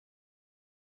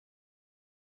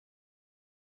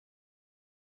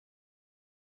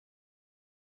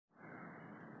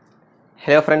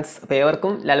Hello friends,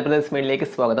 welcome to Lal Brothers Media.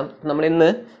 Welcome. We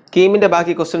will Keam in the back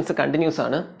questions continuous.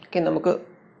 Okay, we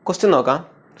question.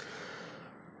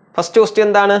 First question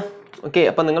is okay.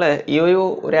 Now, you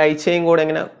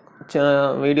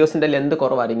videos in the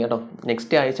length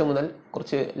next year,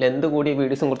 length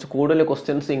videos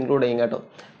questions include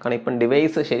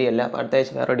device device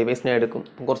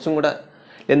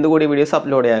videos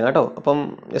upload.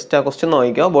 Just a question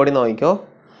body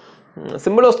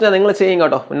simple question നിങ്ങൾ ചെയ്യുക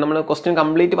കേട്ടോ നമ്മൾ question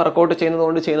complete workout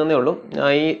ചെയ്യുന്നതുകൊണ്ട് ചെയ്യുന്നതേ ഉള്ളൂ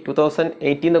ഈ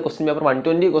 2018 question paper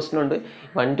 120 question ഉണ്ട്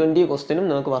 120 ക്വസ്റ്റ്യനും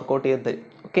നമുക്ക് വർക്ക്ഔട്ട് ചെയ്ത് തരും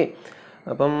ഓക്കേ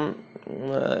അപ്പം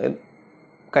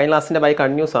കഴിഞ്ഞ ക്ലാസ്സിന്റെ ബൈ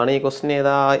കണ്ടിന്യൂസ് ആണ് ഈ ക്വസ്റ്റ്യൻ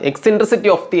ഏതാ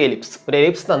എക്സെൻട്രിസിറ്റി ഓഫ് ദി എലിപ്സ് ഒരു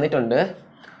എലിപ്സ് തന്നിട്ടുണ്ട്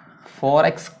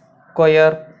 4x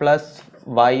square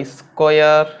y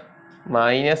square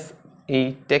minus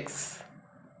 8x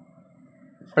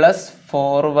plus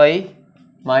 4y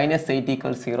minus 8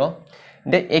 equals 0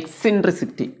 the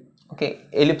eccentricity okay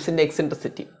ellipse in the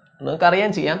eccentricity നിങ്ങൾക്ക് അറിയാൻ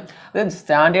ചെയ്യാം അത്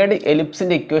സ്റ്റാൻഡേർഡ്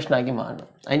എലിപ്സിന്റെ ഇക്വേഷൻ ആക്കി മാറണം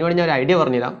അതിന് വേണ്ടി ഞാൻ ഒരു ഐഡിയ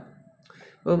പറഞ്ഞുതരാം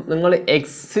അപ്പോൾ നിങ്ങൾ x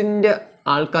ന്റെ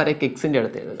ആൾക്കാരൊക്കെ x ന്റെ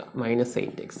അടുത്ത് എഴുതുക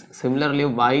 -8x സിമിലർലി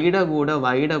y യുടെ കൂടെ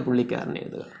y യുടെ പുള്ളിക്കാരനെ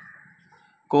എഴുതുക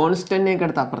കോൺസ്റ്റന്റിനെ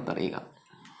അടുത്ത് അപ്പുറത്ത് അറിയുക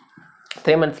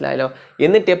ഇത്രയും മനസ്സിലായല്ലോ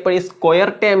എന്നിട്ട് എപ്പോഴും ഈ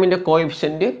സ്ക്വയർ ടേമിന്റെ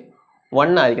കോഎഫിഷ്യന്റ്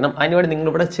 1 ആയിരിക്കണം അതിന് വേണ്ടി നിങ്ങൾ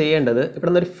ഇവിടെ ചെയ്യേണ്ടത് ഇവിടെ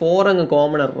നിന്ന് ഒരു 4 അങ്ങ്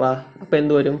കോമൺ ഇറവാ അപ്പോൾ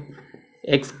എന്ത് വരും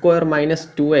x square minus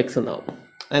 2x എന്നാവും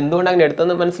എന്തുകൊണ്ട് അങ്ങനെ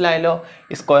എടുത്തെന്ന് മനസ്സിലായല്ലോ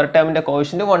ഈ സ്ക്വയർ ടേമിന്റെ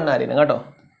കോഎഫിഷ്യന്റ് 1 ആയിരിക്കണം കേട്ടോ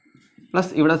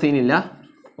പ്ലസ് ഇവിടെ സീൻ ഇല്ല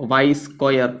y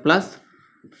square plus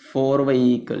 4y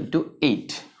equal to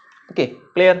 8 okay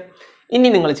clear ഇനി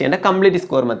നിങ്ങൾ ചെയ്യേണ്ട കംപ്ലീറ്റ്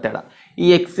സ്ക്വയർ മെത്തേഡാ ഈ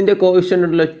x ന്റെ കോഎഫിഷ്യന്റ്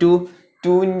ഉണ്ടല്ലോ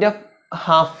 2 ന്റെ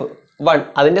ഹാഫ് 1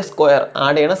 അതിന്റെ സ്ക്വയർ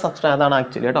ആഡ് ചെയ്യണ സബ്സ്ട്രാക്ട് അതാണ്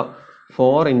ആക്ച്വലി കേട്ടോ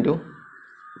 4 into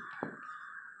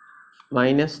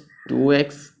minus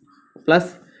 2x plus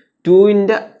 2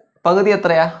 ന്റെ പകുതി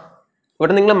എത്രയാ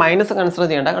ഇവിടെ നിങ്ങൾ മൈനസ് കൺസിഡർ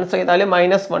ചെയ്യണ്ട കൺസിഡർ ചെയ്താൽ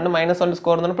 -1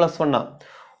 സ്ക്വയർ എന്ന് +1 ആവും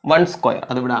 1 സ്ക്വയർ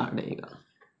അത് ഇവിടെ ആഡ് ചെയ്യുക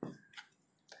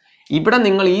ഇവിടെ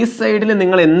നിങ്ങൾ ഈ സൈഡിൽ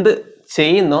നിങ്ങൾ എന്ത്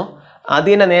ചെയ്യുന്നോ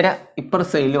അതിനെ നേരെ ഇപ്പുറ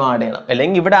സൈഡിലും ആഡ് ചെയ്യണം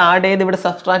അല്ലെങ്കിൽ ഇവിടെ ആഡ് ചെയ്ത് ഇവിടെ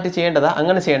സബ്സ്ട്രാക്ട് ചെയ്യേണ്ടതാ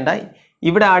അങ്ങനെ ചെയ്യണ്ട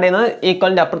ഇവിടെ ആഡ് ചെയ്യുന്നത്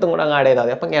ഈക്വലിന്റെ അപ്പുറത്തും കൂടെ ആഡ് ചെയ്താൽ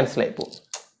മതി അപ്പം ക്യാൻസൽ ആയി പോകും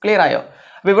ക്ലിയർ ആയോ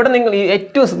അപ്പോൾ ഇവിടെ നിങ്ങൾ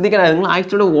ഏറ്റവും ശ്രദ്ധിക്കണം നിങ്ങൾ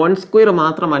ആക്ച്വലി 1 സ്ക്വയർ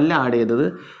മാത്രമല്ല ആഡ് ചെയ്തത്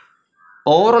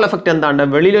ഓവറോൾ എഫക്റ്റ് എന്താണ്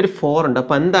വെളിയിൽ ഒരു 4 ഉണ്ട്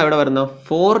അപ്പോൾ എന്താ ഇവിടെ വരുന്നത്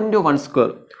 4 into 1 സ്ക്വയർ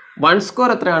 1 സ്ക്വയർ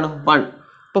എത്രയാണ് 1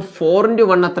 അപ്പോൾ 4 into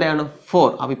 1 എത്രയാണ് 4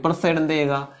 അപ്പോൾ ഇപ്പുറ സൈഡ് എന്ത്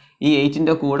ചെയ്യുക ഈ 8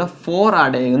 ന്റെ കൂടെ 4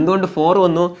 ആഡ് ചെയ്യുക എന്തുകൊണ്ട് 4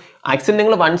 വന്നു ആക്ച്വലി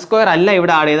നിങ്ങൾ 1 സ്ക്വയർ അല്ല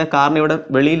ഇവിടെ ആഡ് ചെയ്തത് കാരണം ഇവിടെ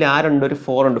വെളിയിൽ ആരുണ്ട് ഒരു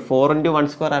 4 ഉണ്ട് 4 into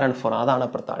 1 സ്ക്വയർ ആരാണ് 4 അതാണ്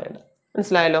അപ്പുറത്ത് ആഡ് ചെയ്യേണ്ടത്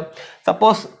മനസ്സിലായല്ലോ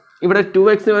സപ്പോസ് ഇവിടെ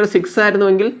 2x ന് ഒരു 6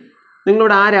 ആയിരുന്നുവെങ്കിൽ നിങ്ങൾ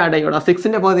ഇവിടെ ആര് ആഡ് ചെയ്യും 6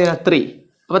 ന്റെ പകുതി 3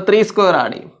 അപ്പോൾ 3 സ്ക്വയർ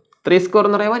ആഡ് ചെയ്യും 3 സ്ക്വയർ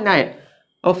എന്ന് പറയുമ്പോൾ 9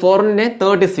 അപ്പോൾ 4 ന്റെ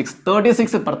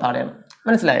 36 ഇപ്പുറത്ത് ആഡ് ചെയ്യണം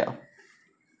മനസ്സിലായോ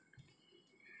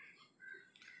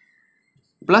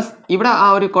പ്ലസ് ഇവിടെ ആ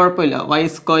ഒരു കുഴപ്പമില്ല y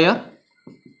സ്ക്വയർ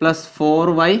പ്ലസ്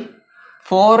 4y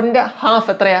 4 ന്റെ ഹാഫ്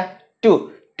എത്രയാ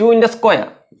 2 ന്റെ സ്ക്വയർ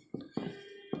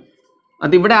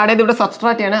അത് ഇവിടെ ആഡ് ചെയ്ത് ഇവിടെ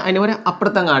സബ്സ്ട്രാക്ട് ചെയ്യണം അതിന് ഒരു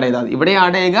അപ്പുറത്തങ്ങ് ആഡ് ചെയ്താൽ ഇവിടെ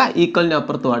ആഡ് ചെയ്യുക ഈക്വലിന്റെ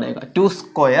അപ്പുറത്തും ആഡ് ചെയ്യുക 2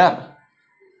 സ്ക്വയർ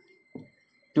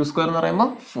എന്ന് പറയുമ്പോൾ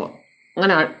 4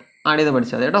 അങ്ങനെ ആഡ് ചെയ്ത്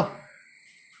പഠിച്ചാൽ മതി കേട്ടോ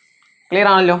ക്ലിയർ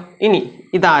ആണല്ലോ ഇനി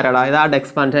ഇതാരടാ ഇതാരുടെ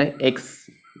expansion x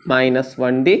minus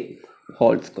 1 the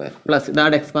whole square plus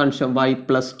ഇതാരുടെ expansion y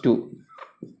plus 2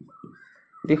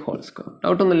 the whole square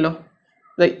doubt ഒന്നുമില്ലോ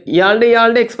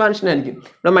ഇയാളുടെ എക്സ്പാൻഷൻ ആയിരിക്കും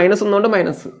ഇവിടെ മൈനസ് ഒന്നുകൊണ്ട്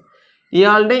മൈനസ്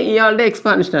ഇയാളുടെ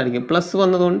എക്സ്പാൻഷൻ ആയിരിക്കും പ്ലസ്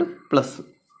വന്നതുകൊണ്ട് plus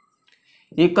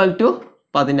equal to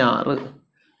 16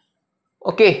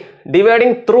 okay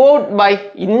dividing through out by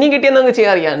ഇനി കിട്ടിയെന്ന് നമുക്ക്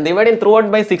ചെയ്യാൻ അറിയാം ഡിവൈഡിങ് ത്രൂ ഔട്ട്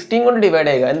ബൈ 16 കൊണ്ട് ഡിവൈഡ്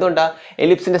ചെയ്യുക എന്തുകൊണ്ടാ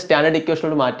എലിപ്സിന്റെ സ്റ്റാൻഡേർഡ്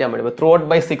ഇക്വേഷനോട് മാറ്റാൻ വേണ്ടി ത്രൂ ഔട്ട്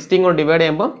ബൈ 16 കൊണ്ട് ഡിവൈഡ്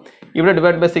ചെയ്യുമ്പോൾ ഇവിടെ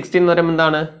ഡിവൈഡ് ബൈ 16 എന്ന് പറയുമ്പോൾ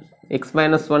എന്താണ് x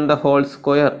minus 1 the whole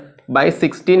square by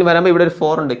 16 വരുമ്പോൾ ഇവിടെ ഒരു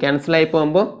 4 ഉണ്ട് ക്യാൻസൽ ആയി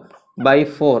പോകുമ്പോൾ by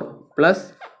 4 plus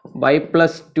y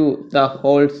plus 2 the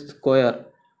whole square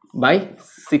by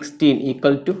 16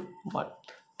 equal to 1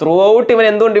 through out ഇവൻ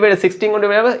എന്തുകൊണ്ട് ഡിവൈഡ് 16 കൊണ്ട്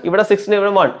ഡിവൈഡ് ഇവിടെ 16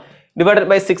 ഇവിടെ 1 ഡിവൈഡഡ്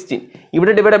ബൈ 16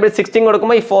 ഇവിടെ ഡിവൈഡഡ് ബൈ 16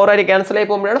 കൊടുക്കുമ്പോൾ ഈ 4 ആയിട്ട് ക്യാൻസൽ ആയി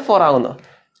പോകുമ്പോഴാണ് 4 ആകുന്നത്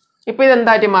ഇപ്പോൾ ഇത്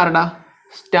എന്തായിട്ട് മാറടാ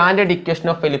സ്റ്റാൻഡേർഡ് ഇക്വേഷൻ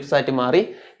ഓഫ് എലിപ്സ് ആയിട്ട് മാറി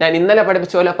ഞാൻ ഇന്നലെ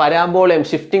പഠിപ്പിച്ച പോലെ പരാബോളയും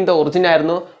ഷിഫ്റ്റിംഗ് ദ ഒറിജിൻ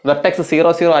ആയിരുന്നു വെർട്ടെക്സ്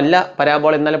 0 അല്ല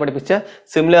പരാബോള ഇന്നലെ പഠിപ്പിച്ച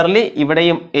സിമിലർലി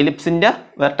ഇവിടെയും എലിപ്സിന്റെ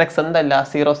വെർട്ടെക്സ് എന്തല്ല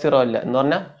 0 അല്ല എന്ന്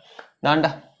പറഞ്ഞാൽ ദാണ്ട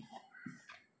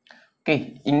ഓക്കെ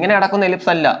ഇങ്ങനെ കിടക്കുന്ന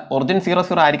എലിപ്സ് അല്ല ഒറിജിൻ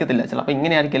 0 ആയിരിക്കത്തില്ല ചിലപ്പോൾ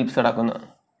ഇങ്ങനെ ആയിരിക്കും എലിപ്സ് കിടക്കുന്നത്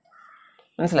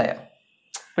മനസ്സിലായോ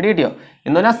പിടികിട്ടിയോ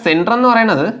എന്ന് പറഞ്ഞാൽ സെൻറ്റർ എന്ന്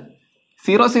പറയുന്നത്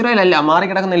 0 മാറി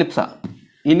കിടക്കുന്ന എലിപ്സാ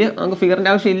ഇതിൽ നമുക്ക് ഫിഗറിൻ്റെ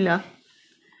ആവശ്യമില്ല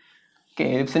ഓക്കെ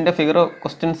എലിപ്സിൻ്റെ ഫിഗർ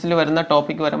ക്വസ്റ്റ്യൻസിൽ വരുന്ന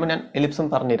ടോപ്പിക്ക് വരുമ്പോൾ ഞാൻ എലിപ്സും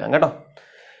പറഞ്ഞുതരാം കേട്ടോ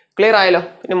ക്ലിയർ ആയല്ലോ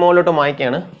ഇനി മുകളിലോട്ട്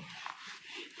വായിക്കുകയാണ്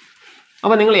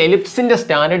അപ്പോൾ നിങ്ങൾ എലിപ്സിന്റെ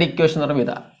സ്റ്റാൻഡേർഡ് ഇക്വേഷൻ എന്ന് പറയുന്നത്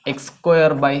ഇതാ x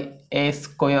square by a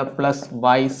square plus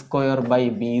y square by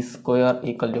b square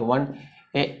equal to 1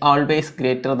 A always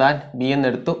greater than B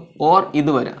എന്നെടുത്തു. Or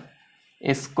ഇത് വരാം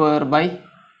A square by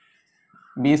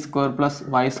B square plus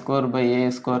Y square by A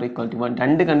square equal to 1.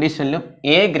 രണ്ട് കണ്ടീഷനിലും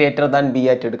A greater than B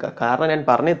ആയിട്ട് എടുക്കുക. കാരണം ഞാൻ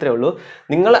പറഞ്ഞ ഇത്രേ ഉള്ളൂ,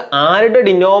 നിങ്ങൾ ആരുടെ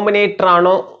ഡിനോമിനേറ്റർ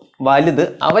ആണോ വലുത്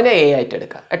അവനെ എ ആയിട്ട്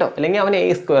എടുക്കുക കേട്ടോ, അല്ലെങ്കിൽ അവനെ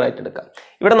എ സ്ക്വയർ ആയിട്ട് എടുക്കുക.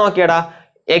 ഇവിടെ നോക്കിയടാ,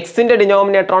 എക്സിന്റെ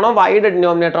ഡിനോമിനേറ്റർ ആണോ വൈയുടെ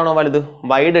ഡിനോമിനേറ്റർ ആണോ വലുത്?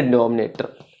 വൈയുടെ ഡിനോമിനേറ്റർ.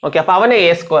 ഓക്കെ, അപ്പൊ അവനെ എ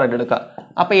സ്ക്വയർ ആയിട്ട് എടുക്കുക.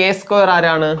 അപ്പൊ എ സ്ക്വയർ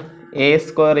ആരാണ്? A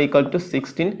square equal to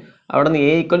 16. അവിടെ നിന്ന്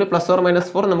A equal two plus or minus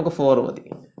 4, നമുക്ക് 4 മതി.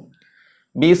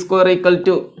 ബി സ്ക്വയർ ഈക്വൽ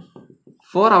ടു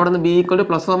 4, അവിടെ നിന്ന് B equal two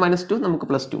plus or minus 2, നമുക്ക്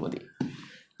 +2 മതി.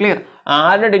 ക്ലിയർ?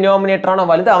 ആരുടെ ഡിനോമിനേറ്റർ ആണോ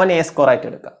വലുത് അവൻ എ സ്ക്വയർ ആയിട്ട്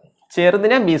എടുക്കുക,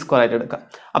 ചെറുതിനെ ബി സ്ക്വയർ ആയിട്ട് എടുക്കുക.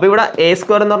 അപ്പൊ ഇവിടെ എ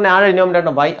സ്ക്വയർ എന്ന് പറഞ്ഞാൽ ആരുടെ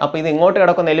ഡിനോമിനേറ്റർ വൈ. അപ്പൊ ഇത് ഇങ്ങോട്ട്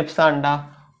കിടക്കുന്ന എലിപ്സ് ഉണ്ടാ,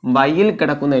 വൈയിൽ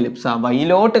കിടക്കുന്ന എലിപ്സ,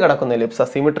 വൈയിലോട്ട് കിടക്കുന്ന എലിപ്സ.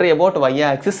 Symmetry about Y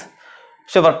axis.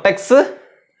 പക്ഷെ വെർട്ടെക്സ്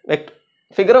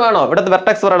ഫിഗർ വേണോ? ഇവിടെ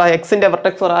വെർട്ടെക്സ് പറയടാ, എക്സിന്റെ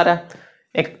വെർട്ടെക്സ് ആരാ?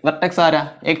 വെർട്ടെക്സ് ആരാ?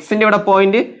 എക്സിന്റെ ഇവിടെ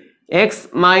പോയിന്റ് എക്സ്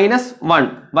 -1,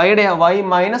 വൈയുടെ വൈ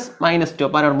 -2.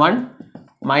 അപ്പൊ 1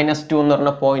 -2 എന്ന്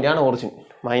പറഞ്ഞ പോയിന്റ് ആണ് ഒറിജിൻ.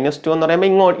 -2 എന്ന് പറയുമ്പോൾ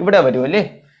ഇങ്ങോട്ട് ഇവിടെ വരും അല്ലേ,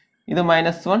 ഇത്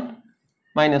 -1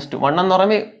 -2. 1 എന്ന്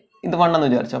പറയുമ്പോൾ ഇത് 1 എന്ന്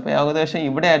വിചാരിച്ചു. അപ്പൊ ഏകദേശം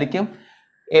ഇവിടെ ആയിരിക്കും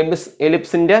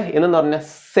എലിപ്സിന്റെ എന്ന് പറഞ്ഞ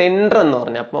സെന്റർ എന്ന്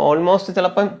പറഞ്ഞ. അപ്പൊ ഓൾമോസ്റ്റ്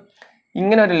ചിലപ്പം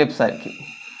ഇങ്ങനെ ഒരു എലിപ്സ് ആയിരിക്കും.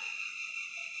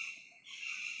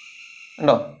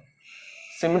 ഉണ്ടോ?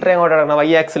 സിമിട്രി അങ്ങോട്ട് കിടക്കണം, വൈ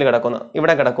ആക്സിൽ കിടക്കുന്ന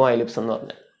ഇവിടെ കിടക്കും ആ എലിപ്സ് എന്ന്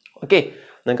പറഞ്ഞാൽ. ഓക്കെ,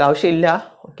 നിങ്ങൾക്ക് ആവശ്യമില്ല.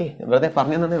 ഓക്കെ, വെറുതെ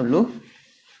പറഞ്ഞു തന്നേ ഉള്ളൂ.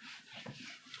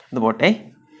 ഇത് പോട്ടെ.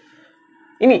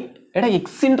 ഇനി എടാ,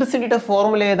 എക്സിൻട്രിസിറ്റിയുടെ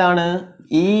ഫോർമുല ഏതാണ്?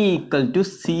 E =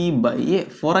 C/A.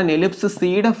 For an ellipse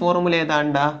സിയുടെ ഫോർമുല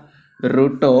ഏതാണ്ടാ?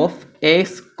 √A²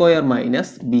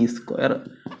 - B².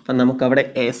 അപ്പം നമുക്ക് അവിടെ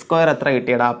A² എത്ര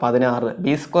കിട്ടിയടാ? 16.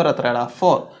 B² എത്രയാടാ?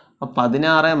 4. അപ്പം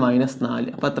 16 - 4,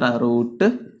 അപ്പം എത്ര?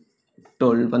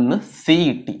 √12 എന്ന് സി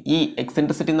കിട്ടി. ഈ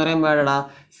എക്സെൻട്രിസിറ്റി എന്ന് പറയുമ്പോൾ എടാ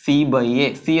C/A.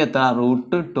 സി എത്ര?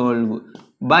 √12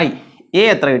 ബൈ എ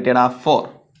എത്ര കിട്ടിയടാ? 4.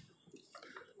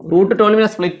 √12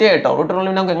 സ്പ്ലിറ്റ് ചെയ്യട്ടോ.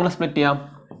 √12 നമുക്ക് എങ്ങനെ സ്പ്ലിറ്റ് ചെയ്യാം?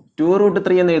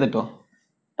 2√3 എന്ന് എഴുതിട്ടോ.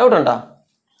 ഡൗട്ട് ഉണ്ടോ?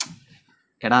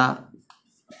 എടാ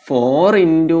 4 ×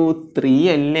 3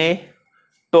 അല്ലേ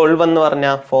 12 എന്ന്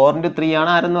പറഞ്ഞാൽ? 4 × 3 ആണ്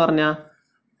ആരെന്ന് പറഞ്ഞാൽ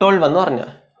 12 എന്ന് പറഞ്ഞാൽ.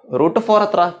 √4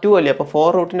 എത്ര? 2 അല്ലേ? അപ്പോൾ 4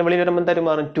 റൂട്ടിൻ്റെ വെളിയിൽ വരുമ്പോൾ എന്തായാലും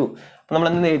മാറും 2. അപ്പം നമ്മൾ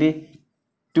എന്ത് എഴുതി?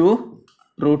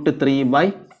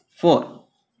 2√3/4.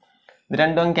 ഇത്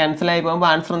രണ്ടും ക്യാൻസൽ ആയി പോകുമ്പോൾ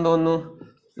ആൻസർ എന്ത് തോന്നുന്നു?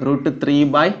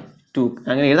 √3/2.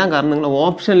 അങ്ങനെ എഴുതാൻ കാരണം നിങ്ങൾ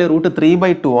ഓപ്ഷനിൽ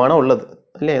 √3/2 ആണ് ഉള്ളത്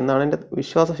അല്ലേ എന്നാണ് എൻ്റെ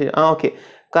വിശ്വാസം. ശരി, ഓക്കെ,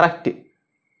 കറക്റ്റ്.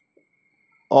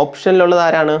 ഓപ്ഷനിലുള്ളത്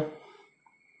ആരാണ്?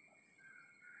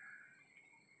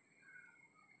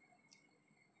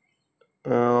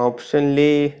 ഓപ്ഷനിൽ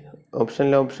 √3/, ഓപ്ഷൻ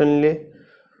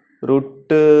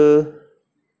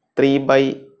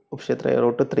എത്ര?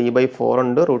 √3/4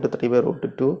 ഉണ്ട്,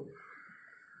 √3/2.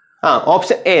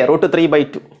 Option A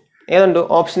 √3/2 ഏതുണ്ട്?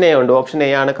 ഓപ്ഷൻ എ ഉണ്ട്. ഓപ്ഷൻ എ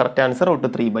ആണ് കറക്റ്റ് ആൻസർ,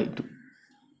 √3/2.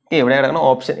 എവിടെ കിടക്കണം?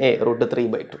 Option A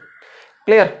 √3/2.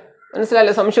 ക്ലിയർ?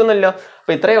 മനസ്സിലായല്ലോ? സംശയമൊന്നുമില്ലോ.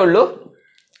 അപ്പോൾ ഇത്രയേ ഉള്ളൂ.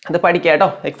 അത് പഠിക്കാം കേട്ടോ,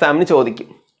 എക്സാമിന് ചോദിക്കും.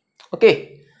 ഓക്കെ,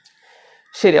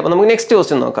 ശരി. അപ്പോൾ നമുക്ക് നെക്സ്റ്റ്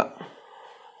ക്വസ്റ്റ്യൻ നോക്കാം.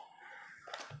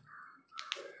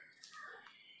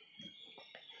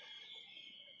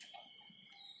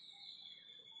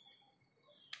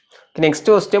 നെക്സ്റ്റ്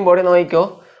ക്വസ്റ്റ്യൻ ബോഡി നോക്കിക്കോ.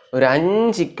 ഒരു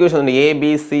 5 ഇക്വേഷൻ ഉണ്ട്. A, B,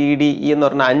 C, D, E എന്ന്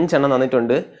പറഞ്ഞ 5 എണ്ണം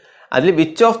തന്നിട്ടുണ്ട്. അതിൽ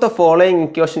which of the following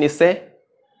equation is A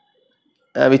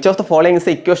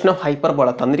equation of hyperbola?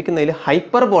 തന്നിരിക്കുന്നതിൽ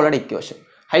ഹൈപ്പർബോളയുടെ equation.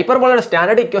 ഹൈപ്പർബോളയുടെ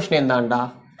standard equation എന്താണ്ടാ?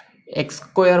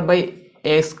 x² -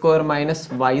 A²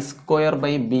 - y²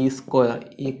 - B²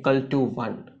 =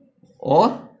 1 or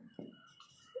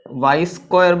y² - A²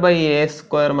 -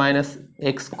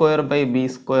 x² - B²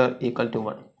 =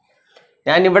 1.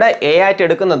 ഞാനിവിടെ A ആയിട്ട്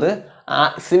എടുക്കുന്നത്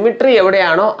സിമിട്രി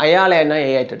എവിടെയാണോ അയാളെ തന്നെ എ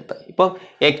ആയിട്ട് എടുത്തത്. ഇപ്പം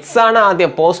എക്സ് ആണ്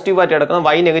ആദ്യം പോസിറ്റീവായിട്ട് എടുക്കുന്നത്,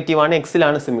 വൈ നെഗറ്റീവാണ്,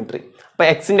 എക്സിലാണ് സിമിട്രി. അപ്പോൾ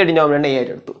എക്സിൻ്റെ ഡിനോമിനേറ്റർ എ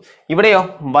ആയിട്ട് എടുത്തു. ഇവിടെയോ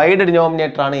വൈയുടെ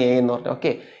ഡിനോമിനേറ്റർ ആണ് എ എന്ന് പറഞ്ഞത്.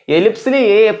 ഓക്കെ, എലിപ്സിൽ എ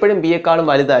എപ്പോഴും ബിയേക്കാളും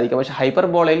വലുതായിരിക്കും. പക്ഷേ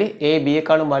ഹൈപ്പർബോളയിൽ എ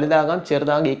ബിയേക്കാളും വലുതാകാം,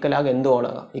 ചെറുതാകാം, ഈക്വലാകാം, എന്തും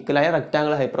ഓണാകാം. ഈക്വലായ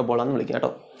റെക്റ്റാങ്കിൾ ഹൈപ്പർബോള എന്ന് വിളിക്കാം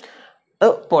കേട്ടോ. അത്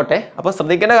പോട്ടെ. അപ്പോൾ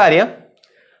ശ്രദ്ധിക്കേണ്ട കാര്യം,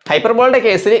 ഹൈപ്പർബോളയുടെ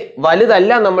കേസിൽ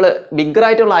വലുതല്ല, നമ്മൾ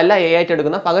ബിഗ്ഗറായിട്ടുള്ള അല്ല എ ആയിട്ട്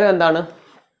എടുക്കുന്ന, പകരം എന്താണ്?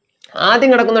 ആദ്യം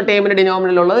കിടക്കുന്ന ടേമിൻ്റെ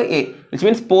ഡിനോമിനേറ്ററിലുള്ളത് A, which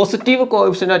means positive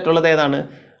coefficient ആയിട്ടുള്ളത് ഏതാണ്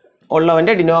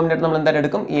ഉള്ളവൻ്റെ ഡിനോമിനേറ്റർ നമ്മൾ എന്തായാലും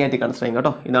എടുക്കും എ ആയിട്ട് കൺസിഡർ ചെയ്യും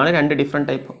കേട്ടോ. ഇതാണ് 2 ഡിഫറെൻറ്റ്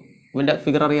ടൈപ്പ്. ഇവൻ്റെ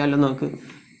ഫിഗർ അറിയാമല്ലോ നമുക്ക്.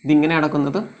 ഇതിങ്ങനെ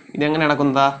നടക്കുന്നത്, ഇതെങ്ങനെ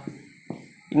നടക്കുന്നതാ?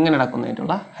 ഇങ്ങനെ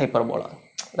നടക്കുന്നതായിട്ടുള്ള ഹൈപ്പർബോള.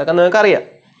 ഇതൊക്കെ നിങ്ങൾക്ക് അറിയാം.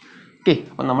 ഓക്കെ,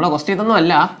 അപ്പം നമ്മളെ ക്വസ്റ്റ്യൻ ഇതൊന്നും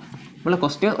അല്ല. നമ്മൾ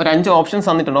ക്വസ്റ്റ്യൻ ഒരു 5 ഓപ്ഷൻസ്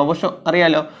തന്നിട്ടുണ്ട്. ഓപ്ഷൻ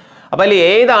അറിയാമല്ലോ. അപ്പോൾ അതിൽ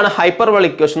ഏതാണ്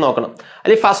ഹൈപ്പർബോളിക് ഇക്വേഷൻ നോക്കണം.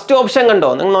 അതിൽ ഫസ്റ്റ് ഓപ്ഷൻ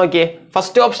കണ്ടോ? നിങ്ങൾ നോക്കിയേ,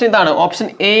 ഫസ്റ്റ് ഓപ്ഷൻ ഇതാണ്. ഓപ്ഷൻ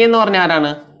എ എന്ന് പറഞ്ഞാൽ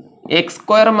ആരാണ്?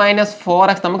 x² -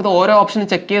 4x. നമുക്കിത് ഓരോ ഓപ്ഷനും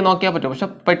ചെക്ക് ചെയ്ത് നോക്കിയാൽ പറ്റും, പക്ഷെ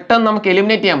പെട്ടെന്ന് നമുക്ക്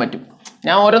എലിമിനേറ്റ് ചെയ്യാൻ പറ്റും.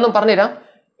 ഞാൻ ഓരോന്നും പറഞ്ഞുതരാം.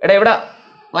 ഇവിടെ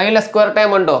വൈയിലെ സ്ക്വയർ ടൈം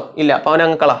ഉണ്ടോ? ഇല്ല. അപ്പോൾ അവൻ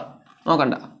അങ്ങ് കള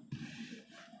നോക്കണ്ട.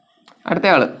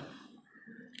 അടുത്തയാൾ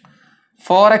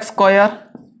 4x square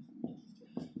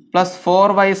plus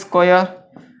 4y square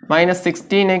minus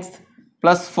 16x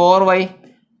plus 4y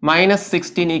minus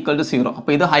 16 equal to 0.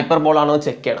 അപ്പോൾ ഇത് ഹൈപ്പർബോൾ ആണോ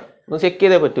ചെക്ക് ചെയ്യണം. ഒന്ന് ചെക്ക്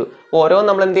ചെയ്തേ പറ്റൂ. ഓരോ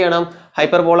നമ്മൾ എന്ത് ചെയ്യണം,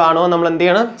 ഹൈപ്പർബോൾ ആണോ നമ്മൾ എന്ത്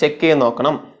ചെയ്യണം, ചെക്ക് ചെയ്ത്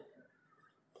നോക്കണം.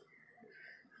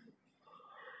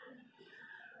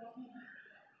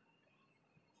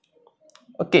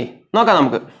 ഓക്കെ, നോക്കാം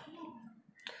നമുക്ക്.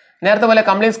 നേരത്തെ പോലെ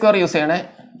കംപ്ലീറ്റ് സ്ക്വയർ യൂസ് ചെയ്യണേ.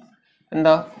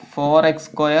 എന്താ 4x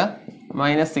square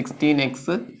minus 16x,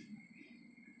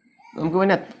 നമുക്ക്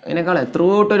പിന്നെ അതിനേക്കാൾ ത്രൂ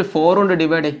ഔട്ട് ഒരു 4 കൊണ്ട്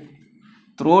ഡിവൈഡ് ചെയ്യും.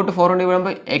 ത്രൂ ഔട്ട് 4 കൊണ്ട് ഡിവൈഡ്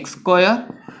ചെയ്യുമ്പോൾ X square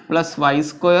plus Y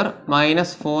square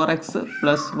minus 4x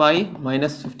plus Y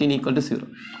minus 15 equal to 0.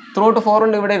 Through out 4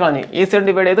 കൊണ്ട് ഇവിടെ കളഞ്ഞു. ഈ സൈഡ്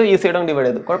ഡിവൈഡ് ചെയ്തു, ഈ സൈഡും ഡിവൈഡ്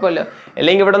ചെയ്തു, കുഴപ്പമില്ല.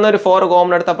 അല്ലെങ്കിൽ ഇവിടെ നിന്ന് ഒരു 4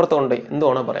 കോമൺ എടുത്ത് അപ്പുറത്ത് കൊണ്ടുപോയി എന്ത്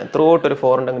വേണം പറയാം. ത്രൂ ഔട്ട് ഒരു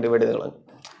 4 ഉണ്ടെങ്കിൽ ഡിവൈഡ് ചെയ്ത് കളഞ്ഞു.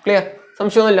 ക്ലിയർ,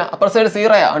 സംശയമൊന്നുമില്ല. അപ്പുറ സൈഡ്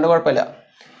 0 അതുകൊണ്ട് കുഴപ്പമില്ല.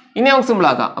 ഇനി നമുക്ക് സിമ്പിൾ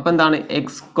ആക്കാം. അപ്പോൾ എന്താണ്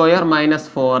X square minus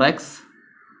 4x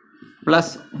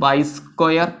plus Y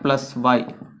square plus Y,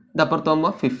 ഇതപ്പുറത്ത്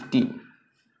പോകുമ്പോൾ 15.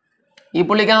 ഈ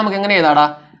പുള്ളിക്കാൻ നമുക്ക് എങ്ങനെ ചെയ്താടാ,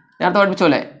 നേരത്തെ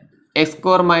പഠിപ്പിച്ചോല്ലേ. X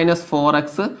square minus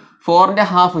 4x, 4ന്റെ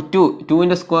half 2,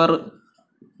 2ന്റെ square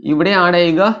ഇവിടെ ആഡ്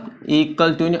ചെയ്യുക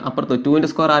ഈക്വൽ ടു അപ്പുറത്ത് 2ന്റെ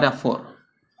സ്ക്വയർ ആരാ 4.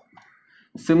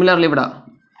 സിമിലർലി ഇവിടെ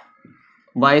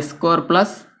Y square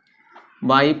plus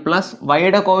Y plus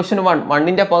വൈയുടെ കോഷ്യൻ 1,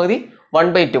 1ന്റെ പകുതി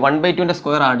 1/2, 1/2ന്റെ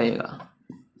സ്ക്വയർ ആഡ് ചെയ്യുക,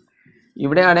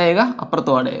 ഇവിടെ ആഡ് ചെയ്യുക,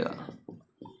 അപ്പുറത്തും ആഡ് ചെയ്യുക.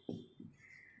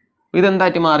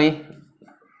 ഇതെന്തായിട്ട് മാറി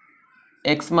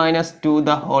X minus 2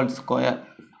 the whole square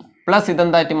plus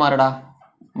ഇതെന്തായിട്ട് മാറിടാ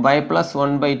Y plus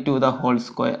 1/2 the whole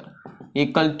square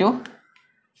equal to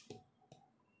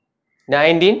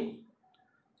 19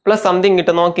 plus something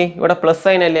കിട്ടും. നോക്കി ഇവിടെ പ്ലസ്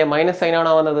സൈൻ അല്ലേ, മൈനസ് സൈൻ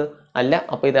ആണോ വന്നത്? അല്ല.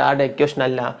 അപ്പോൾ ഇത് ആരുടെ ഇക്വേഷൻ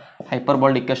അല്ല,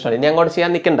 ഹൈപ്പർബോളിക് ഇക്വേഷൻ അല്ല. ഇനി അങ്ങോട്ട്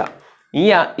ചെയ്യാൻ നിൽക്കണ്ട.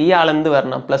 ഈ ആൾ എന്ത്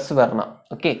വരണം, പ്ലസ് വരണം.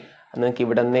 ഓക്കെ, നിങ്ങൾക്ക്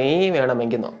ഇവിടെ നേ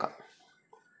വേണമെങ്കിൽ നോക്കാം,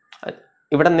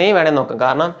 ഇവിടെ നേ വേണേൽ നോക്കാം.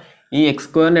 കാരണം ഈ എക്സ്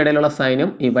സ്ക്വയറിൻ്റെ ഇടയിലുള്ള സൈനും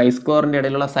ഈ വൈ സ്ക്വയറിൻ്റെ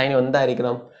ഇടയിലുള്ള സൈനും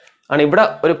എന്തായിരിക്കണം ആണ്. ഇവിടെ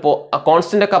ഒരു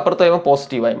കോൺസ്റ്റൻ്റ് ഒക്കെ അപ്പുറത്ത് വരുമ്പോൾ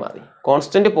പോസിറ്റീവായി മാറി.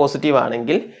 കോൺസ്റ്റൻറ്റ് പോസിറ്റീവ്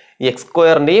ആണെങ്കിൽ ഈ എക്സ്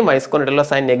സ്ക്വയറിൻ്റെയും വൈ സ്ക്വയറിൻ്റെ ഇടയിലുള്ള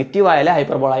സൈൻ നെഗറ്റീവ് ആയാലേ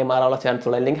ഹൈപ്പർബോളായി മാറാനുള്ള ചാൻസ്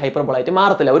ഉള്ളൂ. അല്ലെങ്കിൽ ഹൈപ്പർബോളായിട്ട്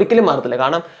മാറത്തില്ല, ഒരിക്കലും മാറത്തില്ല.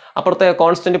 കാരണം അപ്പുറത്തെ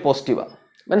കോൺസ്റ്റൻറ്റ് പോസിറ്റീവാണ്.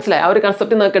 മനസ്സിലായി? ആ ഒരു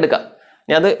കൺസെപ്റ്റ് നിങ്ങൾക്ക് എടുക്കാം.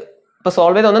 ഞാൻ അത് ഇപ്പോൾ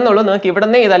സോൾവ് ചെയ്ത് ഒന്നേ നിങ്ങൾക്ക് ഇവിടെ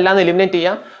നിന്ന് ഇതല്ലാന്ന് എലിമിനേറ്റ്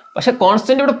ചെയ്യാം. പക്ഷേ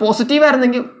കോൺസ്റ്റൻറ്റ് ഇവിടെ പോസിറ്റീവ്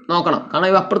ആയിരുന്നെങ്കിൽ നോക്കണം. കാരണം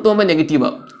ഇവ അപ്പുറത്ത് പോകുമ്പോൾ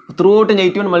നെഗറ്റീവാണ്. ത്രൂ ഔട്ട്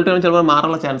നെഗറ്റീവ് മൾട്ടിപ്പിൾ ചിലപ്പോൾ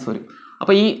മാറാനുള്ള ചാൻസ് വരും.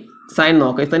 അപ്പോൾ ഈ സൈൻ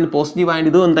നോക്കാം. ഈ സൈൻ പോസിറ്റീവ് ആയിട്ട്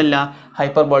ഇതും എന്തല്ല,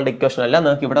 ഹൈപ്പർബോളിക് ഇക്വേഷൻ അല്ല.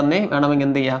 നിങ്ങൾക്ക് ഇവിടെ നിന്ന് വേണമെങ്കിൽ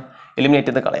എന്ത് ചെയ്യാം, എലിമിനേറ്റ്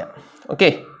ചെയ്ത് കളയാം. ഓക്കെ,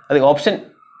 അത് ഓപ്ഷൻ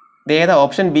ഇത് ഏതാ,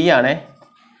 ഓപ്ഷൻ ബി ആണേ.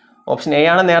 ഓപ്ഷൻ എ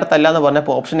ആണ് നേരത്തെ അല്ല എന്ന്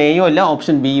പറഞ്ഞപ്പോൾ ഓപ്ഷൻ എയും ഇല്ല,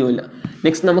 ഓപ്ഷൻ ബിയും ഇല്ല.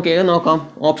 നെക്സ്റ്റ് നമുക്ക് ഏത് നോക്കാം,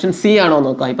 ഓപ്ഷൻ സി ആണോ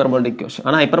നോക്കാം. ഹൈപ്പർബോളിക് ഇക്വേഷൻ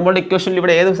ആണ്. ഹൈപ്പർബോളിക് ഇക്വേഷനിൽ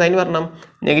ഇവിടെ ഏത് സൈൻ വരണം,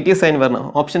 നെഗറ്റീവ് സൈൻ വരണം.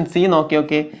 ഓപ്ഷൻ സി നോക്കി.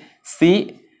 Okay, C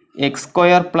X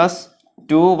square plus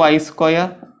 2y square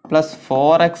plus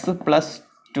 4x plus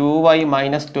 2y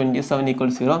minus 27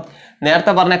 equal 0.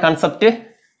 നേരത്തെ പറഞ്ഞ കൺസെപ്റ്റ്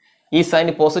ഈ സൈൻ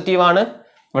പോസിറ്റീവാണ്,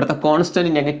 ഇവിടുത്തെ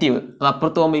കോൺസ്റ്റൻറ്റ് നെഗറ്റീവ്. അത്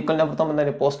അപ്പുറത്ത് പോകുമ്പോൾ ഈക്വലിൻ്റെ അപ്പുറത്ത് പോകുമ്പോൾ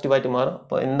എന്തായാലും പോസിറ്റീവായിട്ട് മാറും.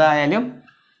 അപ്പോൾ എന്തായാലും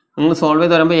നിങ്ങൾ സോൾവ്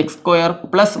ചെയ്ത് വരുമ്പോൾ X square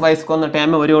plus Y square എന്ന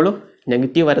ടൈം വരുള്ളൂ,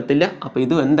 നെഗറ്റീവ് വരത്തില്ല. അപ്പോൾ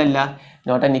ഇത് എന്തല്ല,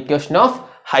 not an equation of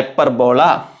hyperbola.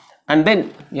 And then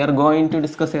we are going to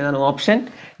discuss ചെയ്താണ് option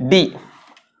D.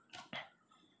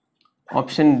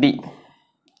 Option D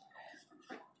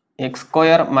X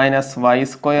square minus Y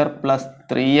square plus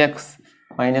 3x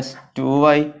minus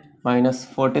 2y minus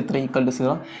 43 equal to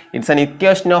 0. It's an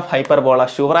equation of hyperbola.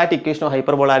 ഷുവറായിട്ട് equation of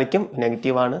hyperbola ആയിരിക്കും,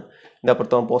 negative ആണ്. ഇതിൻ്റെ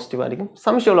അപ്പുറത്തോളം positive ആയിരിക്കും.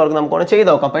 സംശയമുള്ളവർക്ക് നമുക്കൊന്ന് ചെയ്ത്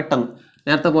നോക്കാം പെട്ടെന്ന്.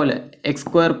 നേരത്തെ പോലെ X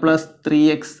square plus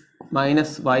 3x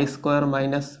minus Y square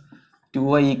minus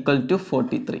 2y equal to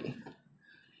 43.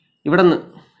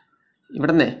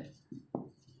 ഇവിടുന്ന്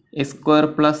X square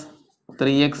plus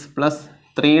 3x plus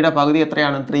 3യുടെ പകുതി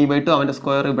എത്രയാണ്, 3/2. അവൻ്റെ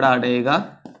സ്ക്വയർ ഇവിടെ ആഡ് ചെയ്യുക,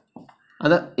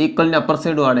 അത് ഈക്വലിൻ്റെ അപ്പർ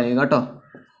സൈഡും ആഡ് ചെയ്യുക കേട്ടോ,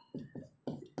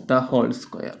 ദ ഹോൾ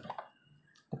സ്ക്വയർ.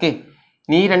 ഓക്കെ,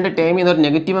 ഇനി ഈ രണ്ട് ടേമിൽ നിന്ന് ഒരു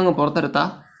നെഗറ്റീവ് അങ്ങ് പുറത്തെടുത്താൽ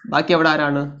ബാക്കി അവിടെ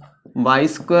ആരാണ്, Y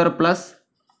square plus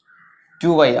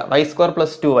 2y. Y square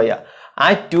plus 2y. ആ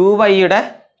 2yയുടെ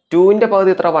 2ൻ്റെ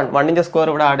പകുതി എത്ര, 1. 1ൻ്റെ സ്ക്വയർ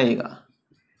ഇവിടെ ആഡ് ചെയ്യുക.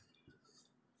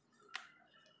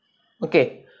 ഓക്കെ,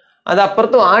 അത്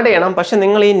അപ്പുറത്തും ആഡ് ചെയ്യണം. പക്ഷെ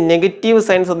നിങ്ങൾ ഈ നെഗറ്റീവ്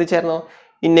സൈൻ ശ്രദ്ധിച്ചായിരുന്നോ?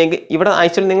 ഇവിടെ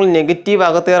ആക്ച്വലി നിങ്ങൾ നെഗറ്റീവ്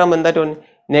അകത്ത് കയറുമ്പോൾ എന്തായിട്ട്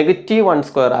നെഗറ്റീവ് 1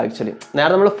 സ്ക്വയർ ആക്ച്വലി.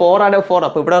 നേരെ നമ്മൾ 4 ആഡ് 4.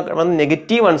 അപ്പോൾ ഇവിടെ വന്ന്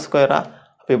നെഗറ്റീവ് 1 സ്ക്വയറാ.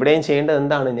 അപ്പോൾ ഇവിടെയും ചെയ്യേണ്ടത്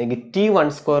എന്താണ്, നെഗറ്റീവ്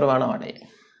 1 സ്ക്വയർ വേണം ആഡ് ചെയ്യാൻ.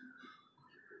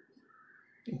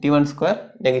 Negative 1 square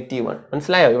negative 1.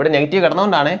 മനസ്സിലായോ? ഇവിടെ നെഗറ്റീവ്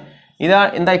കിടന്നുകൊണ്ടാണ്. ഇതാ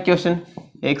എന്താ equation,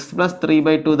 X plus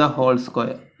 3/2 the whole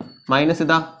square minus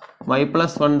ഇതാ Y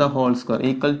plus 1 the whole square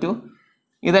equal to.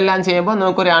 ഇതെല്ലാം ചെയ്യുമ്പോൾ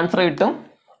നമുക്കൊരു ആൻസർ കിട്ടും.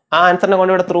 ആ ആൻസറിനെ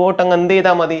കൊണ്ട് ഇവിടെ ത്രൂ ഔട്ട് അങ്ങ് എന്ത്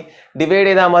ചെയ്താൽ മതി, ഡിവൈഡ്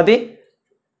ചെയ്താൽ മതി.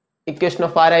 ഇക്വേഷൻ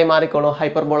ഓഫ് ആരായി മാറിക്കോളൂ,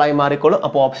 ഹൈപ്പർബോളായി മാറിക്കോളൂ.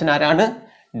 അപ്പോൾ ഓപ്ഷൻ ആരാണ്,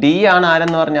 ഡി ആണ്.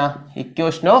 ആരെന്ന് പറഞ്ഞാൽ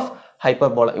ഇക്വേഷൻ ഓഫ്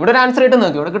ഹൈപ്പർബോള. ഇവിടെ ഒരു ആൻസർ കിട്ടും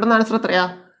നോക്കി. ഇവിടെ കിട്ടുന്ന ആൻസർ എത്രയാ,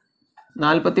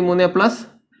 43 പ്ലസ്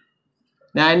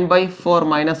 9/4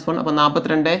 മൈനസ് 1 അപ്പോൾ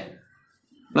 42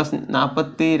 പ്ലസ്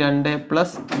 42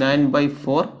 പ്ലസ്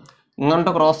 9/4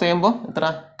 ഇങ്ങോട്ട് ക്രോസ് ചെയ്യുമ്പോൾ എത്ര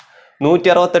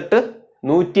 168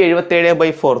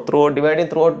 177/4 through dividing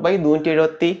through out by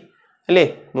 170 അല്ലേ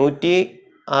 160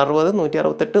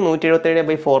 168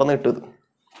 177/4 എന്ന് കിട്ടും.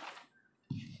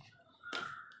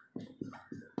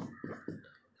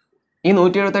 ഈ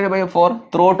 177/4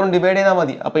 ത്രൂ ഔട്ടും ഡിവൈഡ് ചെയ്താൽ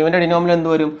മതി. അപ്പോൾ ഇവൻ്റെ ഡിനോമിനൽ എന്ത്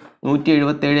വരും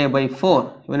 177/4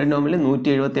 ഇവൻ്റെ ഡിനോമിനൽ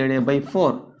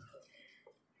 177/4.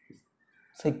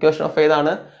 ഇക്വേഷൻ ഓഫ്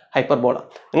ഏതാണ് ഹൈപ്പർബോള.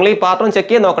 നിങ്ങൾ ഈ പാർട്ട് ഒന്ന്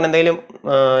ചെക്ക് ചെയ്ത് നോക്കണം. എന്തെങ്കിലും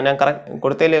ഞാൻ കറക്റ്റ്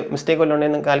കൊടുത്തതിൽ മിസ്റ്റേക്ക് വല്ലതും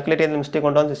ഉണ്ടെങ്കിൽ കാൽക്കുലേറ്റ് ചെയ്ത മിസ്റ്റേക്ക്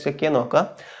ഉണ്ടോ എന്ന് ചെക്ക് ചെയ്ത് നോക്കുക.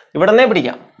 ഇവിടെ തന്നെ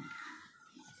പിടിക്കാം.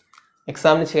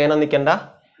 എക്സാമിന് ചെയ്യാൻ നിൽക്കേണ്ട.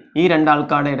 ഈ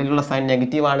രണ്ടാൾക്കാരുടെ ഇടയിലുള്ള സൈൻ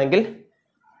നെഗറ്റീവ് ആണെങ്കിൽ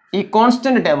ഈ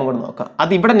കോൺസ്റ്റന്റ് ടേം കൂടെ നോക്കാം.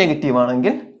 അത് ഇവിടെ നെഗറ്റീവ്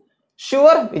ആണെങ്കിൽ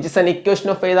sure which is an equation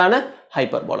of ഏതാണ്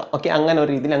ഹൈപ്പർബോള. ഓക്കെ, അങ്ങനെ ഒരു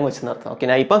രീതിയിൽ അങ്ങ് വെച്ച് നടത്താം. ഓക്കെ,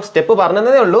 ഞാൻ ഇപ്പം സ്റ്റെപ്പ്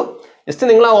പറഞ്ഞതേ ഉള്ളൂ. ജസ്റ്റ്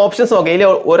നിങ്ങൾ ആ ഓപ്ഷൻസ് നോക്കുക. ഇതിൽ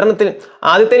ഒരെണ്ണത്തിൽ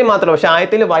ആദ്യത്തേന് മാത്രമല്ല, പക്ഷേ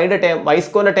ആദ്യത്തിൽ വൈയുടെ ടേം വൈ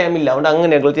സ്ക്വയറിൻ്റെ ടേം ഇല്ല, അതുകൊണ്ട് അങ്ങ്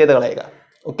നെഗ്ലക്റ്റ് ചെയ്ത് കളയുക.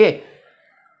 ഓക്കെ,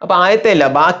 അപ്പോൾ ആദ്യത്തെ ഇല്ല,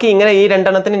 ബാക്കി ഇങ്ങനെ ഈ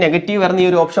രണ്ടെണ്ണത്തിന് നെഗറ്റീവ് വരുന്ന ഈ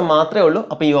ഒരു ഓപ്ഷൻ മാത്രമേ ഉള്ളൂ.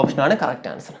 അപ്പോൾ ഈ ഓപ്ഷനാണ് കറക്റ്റ്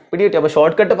ആൻസർ. പിടികിട്ടി. അപ്പോൾ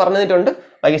ഷോർട്ട് കട്ട് പറഞ്ഞിട്ടുണ്ട്,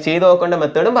 ബാക്കി ചെയ്ത് നോക്കേണ്ട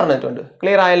മെത്തേഡും പറഞ്ഞിട്ടുണ്ട്.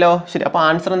 ക്ലിയർ ആയല്ലോ? ശരി, അപ്പോൾ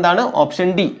ആൻസർ എന്താണ്? Option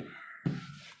D.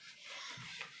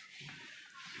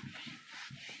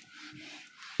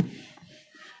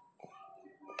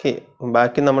 ഓക്കെ,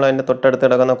 ബാക്കി നമ്മൾ അതിൻ്റെ തൊട്ടടുത്ത്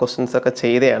കിടക്കുന്ന ക്വസ്റ്റ്യൻസ് ഒക്കെ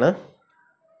ചെയ്തതാണ്.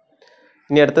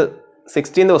 ഇനി അടുത്ത്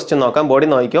 16th ക്വസ്റ്റ്യൻ നോക്കാം. ബോഡി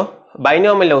നോക്കിക്കോ.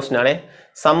 ബൈനോമിയൽ ക്വസ്റ്റ്യൻ ആണേ.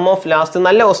 സം ഓഫ് ലാസ്റ്റ്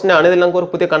നല്ല ക്വസ്റ്റ്യൻ ആണ്. ഇതിൽ നമുക്ക് ഒരു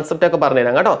പുതിയ കൺസെപ്റ്റ് ഒക്കെ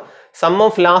പറഞ്ഞുതരാം കേട്ടോ. Some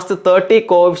of last 30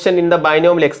 coefficient in the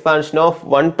binomial expansion of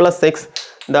 1 + x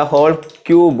the whole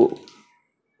cube.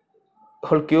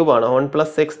 Whole cube ആണ് 1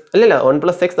 + x അല്ലല്ല 1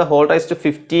 + x the whole raise to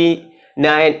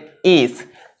 59 is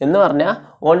എന്ന് പറഞ്ഞാൽ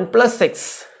 1 + x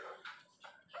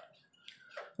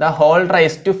the whole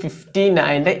raise to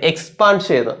 59 expand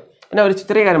ചെയ്ത്. പിന്നെ ഒരു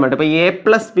ചെറിയ കാര്യം വേണ്ട. ഇപ്പോൾ a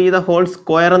 + b the whole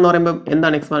square എന്ന് പറയുമ്പോൾ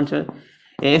എന്താണ് എക്സ്പാൻഷൻ?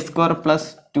 a² +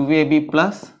 2ab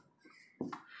പ്ലസ്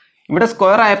ഇവിടെ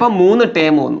സ്ക്വയർ ആയപ്പോൾ 3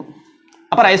 ടേം വന്നു.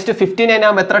 അപ്പോൾ റൈസ് ടു 59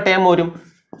 ആകുമ്പോൾ എത്ര ടേം വരും?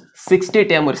 60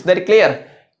 ടേം വരും. That clear?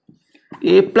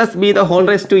 a + b the whole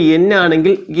raise to n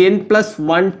ആണെങ്കിൽ n +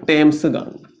 1 ടേംസ്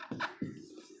കാണും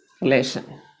റിലേഷൻ.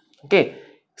 ഓക്കെ,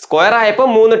 സ്ക്വയർ ആയപ്പോൾ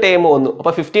 3 ടേം വന്നു.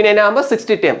 അപ്പോൾ 59 ആകുമ്പോൾ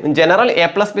 60 term. In general a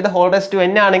 + b the whole raise to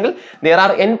n ആണെങ്കിൽ there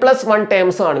are n + 1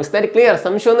 ടേംസ് ആണ്. Is that clear?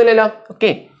 സംശയമൊന്നുമില്ലല്ലോ.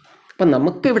 ഓക്കെ, അപ്പം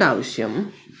നമുക്ക് ഇവിടെ ആവശ്യം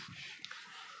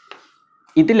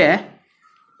ഇതിലെ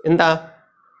എന്താ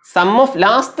some of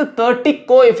last 30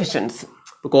 coefficients.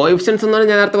 Coefficients എന്ന്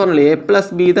പറഞ്ഞാൽ ഞാൻ നേരത്തെ പറഞ്ഞില്ലേ a +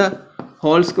 b the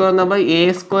whole square എന്ന് പറയുമ്പോൾ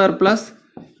a² +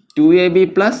 2ab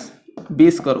 +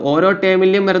 b². ഓരോ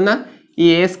ടേമിലും വരുന്ന ഈ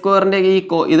a²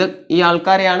 ഈ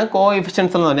ആൾക്കാരെയാണ്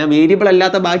കോഎഫിഷ്യൻസ് എന്ന് പറഞ്ഞാൽ. വേരിയബിൾ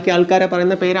അല്ലാത്ത ബാക്കി ആൾക്കാരെ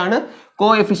പറയുന്ന പേരാണ്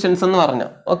കോഎഫിഷ്യൻസ് എന്ന് പറഞ്ഞാൽ.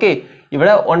 ഓക്കെ,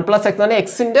 ഇവിടെ 1 + x എന്ന് പറഞ്ഞാൽ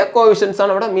എക്സിന്റെ കോഎഫിഷ്യൻസ്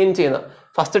ആണ് ഇവിടെ മീൻ ചെയ്യുന്നത്.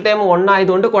 ഫസ്റ്റ് ടൈം 1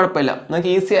 ആയതുകൊണ്ട് കുഴപ്പമില്ല, നമുക്ക്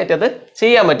ഈസി ആയിട്ട് അത്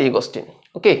ചെയ്യാൻ പറ്റും ഈ ക്വസ്റ്റ്യൻ.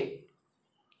 ഓക്കെ,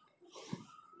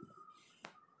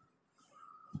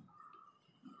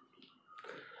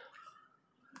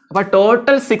 അപ്പോൾ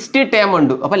ടോട്ടൽ 60 ടേം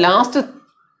ഉണ്ട്. അപ്പോൾ ലാസ്റ്റ്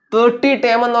 30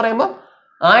 ടേം എന്ന് പറയുമ്പോൾ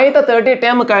ആദ്യത്തെ 30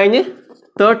 ടേം കഴിഞ്ഞ്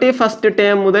 31st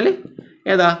ടേം മുതൽ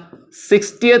ഏതാ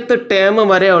 60th ടേം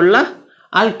വരെയുള്ള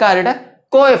ആൾക്കാരുടെ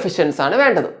കോഎഫിഷ്യൻസ് ആണ്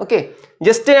വേണ്ടത്. ഓക്കെ,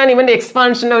 ജസ്റ്റ് ഞാൻ ഇവൻ്റെ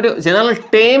എക്സ്പാൻഷൻ്റെ ഒരു ജനറൽ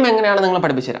ടേം എങ്ങനെയാണ് നിങ്ങളെ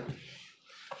പഠിപ്പിച്ചു തരാം.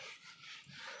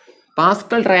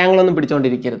 പാസ്കൽ ട്രയാങ്കിൾ ഒന്നും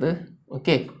പിടിച്ചുകൊണ്ടിരിക്കരുത്.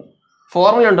 ഓക്കെ,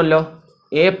 ഫോർമുല ഉണ്ടല്ലോ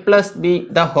a + b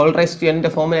the whole raise to n ന്റെ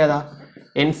ഫോർമുല ഏതാ?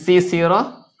 nc0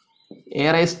 a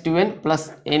raised to n plus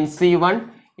nc1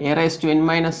 a raised to n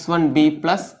minus 1 b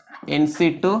plus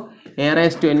nc2 a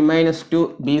raised to n minus 2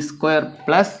 b square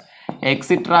plus etc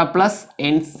plus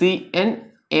ncn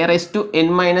a raised to n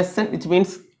minus n, which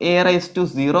means a raised to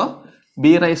 0 b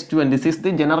raised to n. This is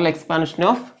the general expansion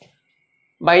of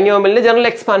binomial general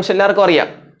expansion. എല്ലാവർക്കും അറിയാം.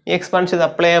 ഈ expansion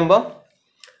apply ചെയ്യുമ്പോൾ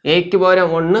എക്ക് പകരം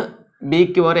 1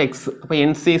 ബിക്ക് പകരം X. അപ്പോൾ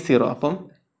nc0 അപ്പം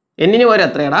എന്നിന് പകരം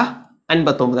എത്രയാടാ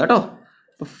 59 കേട്ടോ.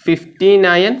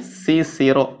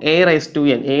 59c0 a raised to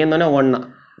n. a എന്ന് പറഞ്ഞാൽ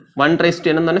 1 raised to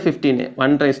n എന്ന് പറഞ്ഞാൽ 15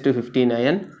 1 raised to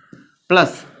 59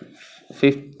 plus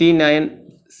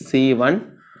 59c1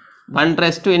 1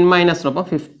 raised to n minus 1 അപ്പം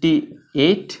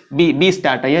 58 b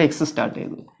സ്റ്റാർട്ട് ചെയ്യുക എക്സ് സ്റ്റാർട്ട്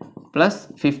ചെയ്തു plus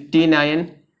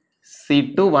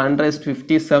 59c2 1 raised to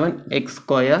 57 x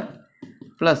square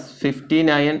plus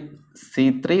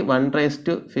 59c3 1 raised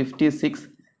to 56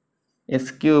 s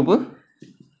cube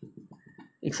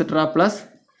etc plus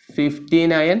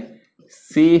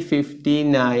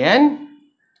 59c59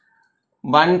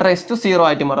 1 raised to 0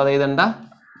 ആയിട്ട് മാറും. അതായത് എന്താ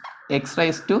x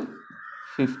raised to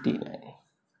 59.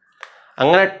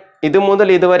 അങ്ങനെ ഇത് മുതൽ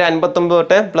ഇതുവരെ 59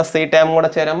 ടേം പ്ലസ് ഈ ടേം കൂടെ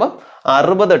ചേരുമ്പോൾ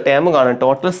 60 ടേം കാണും.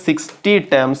 ടോട്ടൽ 60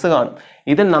 ടേംസ് കാണും.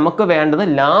 ഇത് നമുക്ക് വേണ്ടത്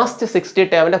ലാസ്റ്റ് 60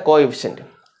 ടേമിൻ്റെ കോഎഫിഷ്യൻറ്റ്.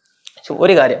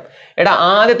 ഒരു കാര്യം എടാ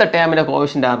ആദ്യത്തെ ടേമിൻ്റെ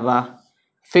കോഫിഷ്യൻ്റ് ആറാ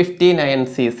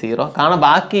 59C0. കാരണം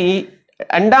ബാക്കി ഈ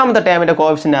രണ്ടാമത്തെ ടേമിൻ്റെ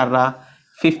കോഫിഷ്യൻ്റ് ആറാ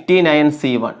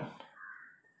 59C1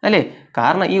 അല്ലേ?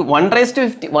 കാരണം ഈ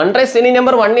 1 എനി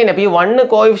നമ്പർ 1 അപ്പോൾ ഈ 1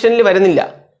 കോഫിഷ്യൻ്റിൽ വരുന്നില്ല,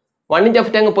 1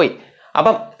 ജസ്റ്റ് അങ്ങ് പോയി.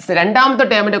 അപ്പം രണ്ടാമത്തെ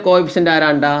ടേമിൻ്റെ കോഫിഷ്യൻ്റ്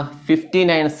ആരാണ്ടാ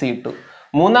 59C2.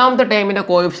 മൂന്നാമത്തെ ടേമിൻ്റെ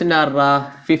കോഫിഷ്യൻ്റ് ആറാ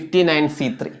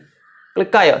 59C3.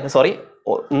 ക്ലിക്കായോ? സോറി,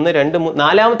 1 2 3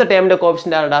 നാലാമത്തെ ടേമിൻ്റെ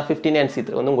കോഫിഷ്യൻ്റ് ആറാ 59C3.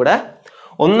 ഒന്നും കൂടെ,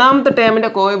 ഒന്നാമത്തെ ടേമിൻ്റെ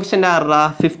കോഫിഷ്യൻ്റ് ആറാ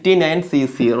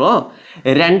 59C0.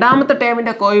 രണ്ടാമത്തെ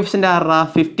ടേമിൻ്റെ കോഫിഷ്യൻ്റ് ആറാ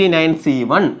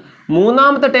 59C1.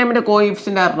 മൂന്നാമത്തെ ടേമിൻ്റെ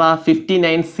കോഫിഷ്യൻ്റ് ആറാ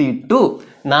 59C2.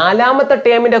 നാലാമത്തെ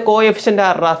ടേമിൻ്റെ കോഫിഷ്യൻ്റ്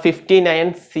ആറാ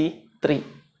 59C3.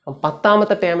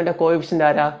 പത്താമത്തെ ടേമിൻ്റെ കോഫിഷ്യൻ്റ്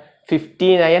ആരാ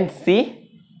 59C.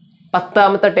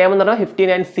 പത്താമത്തെ ടേം എന്ന് പറഞ്ഞാൽ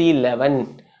 59C11.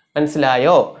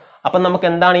 മനസ്സിലായോ? അപ്പം നമുക്ക്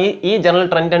എന്താണ് ഈ ജനറൽ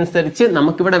ട്രെൻഡ് അനുസരിച്ച്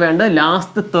നമുക്കിവിടെ വേണ്ട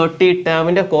last 30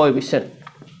 ടേമിൻ്റെ coefficient,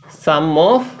 some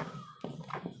of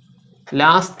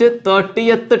last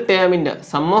 30th ടേമിൻ്റെ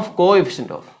some of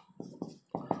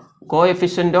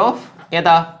coefficient of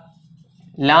ഏതാ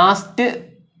ലാസ്റ്റ്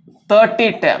 30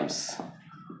 ടേംസ്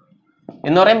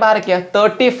എന്ന് പറയുമ്പോൾ ആരൊക്കെയാ?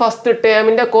 31st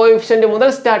ടേമിൻ്റെ കോഎഫിഷ്യൻ്റ് മുതൽ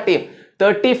സ്റ്റാർട്ട് ചെയ്യും.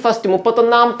 31st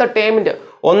 31ാമത്തെ ടേമിൻ്റെ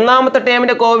ഒന്നാമത്തെ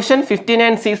ടേമിൻ്റെ കോഎഫിഷ്യൻ്റ്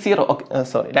 59C0.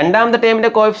 സോറി, രണ്ടാമത്തെ ടേമിൻ്റെ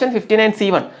കോഎഫിഷ്യൻ്റ്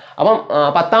 59C1. അപ്പം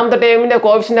 10ാമത്തെ ടേമിൻ്റെ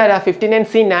കോഎഫിഷ്യൻ്റ് ആരാ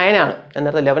 59C9 ആണ്.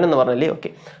 എന്നർത്ഥം 11 എന്ന് പറഞ്ഞല്ലേ? ഓക്കെ.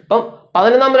 അപ്പം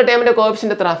 11ാമത്തെ ടേമിൻ്റെ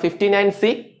കോഎഫിഷ്യൻ്റ് എത്ര?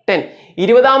 59C10.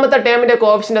 20ാമത്തെ ടേമിൻ്റെ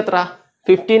കോഎഫിഷ്യൻ്റ് എത്ര?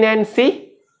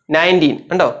 59C19.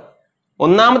 ഉണ്ടോ?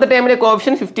 ഒന്നാമത്തെ ടേമിൻ്റെ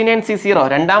കോഎഫിഷ്യൻ്റ് 59C0.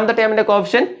 രണ്ടാമത്തെ ടേമിൻ്റെ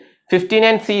കോഎഫിഷ്യൻ്റ്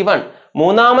 59C1.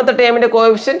 മൂന്നാമത്തെ ടേമിൻ്റെ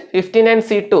കോഎഫിഷ്യൻ്റ്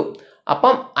 59C2.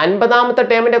 അപ്പം 50ാമത്തെ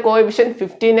ടേമിൻ്റെ കോഎഫിഷ്യൻ്റ്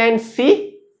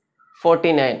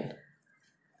 59C49.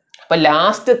 അപ്പം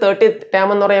ലാസ്റ്റ് 30 ടേം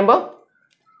എന്ന് പറയുമ്പോൾ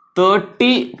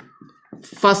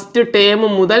 31st ടേം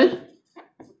മുതൽ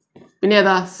പിന്നെ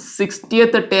ഏതാ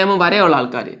 60th ടേം വരെയുള്ള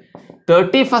ആൾക്കാർ.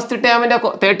 31st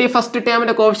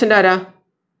ടേമിൻ്റെ കോഎഫിഷ്യൻ്റ് ആരാ?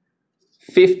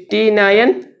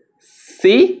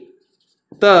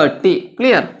 59C30.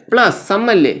 Clear? Plus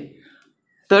സമ്മല്ലേ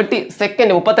 32nd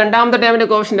 32ാമത്തെ ടേമിൻ്റെ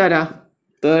coefficient ആരാ?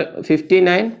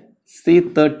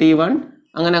 59C31.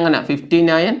 അങ്ങനെ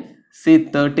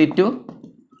 59C32.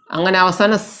 അങ്ങനെ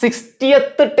അവസാനം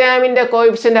 60th ടേമിൻ്റെ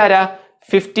കോഎഫിഷ്യൻ്റ് ആരാ?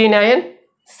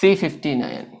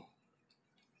 59C59.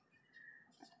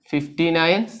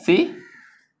 59C.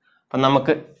 അപ്പം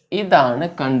നമുക്ക് ഇതാണ്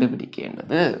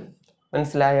കണ്ടുപിടിക്കേണ്ടത്.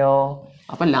 മനസ്സിലായോ?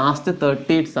 അപ്പം last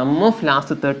 30 some of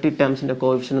last 30 ടേംസിൻ്റെ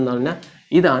coefficient എന്ന് പറഞ്ഞാൽ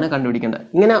ഇതാണ് കണ്ടുപിടിക്കേണ്ടത്.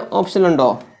 ഇങ്ങനെ ഓപ്ഷൻ ഉണ്ടോ?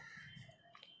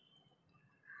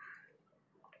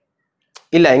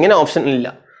 ഇല്ല, ഇങ്ങനെ ഓപ്ഷൻ ഇല്ല.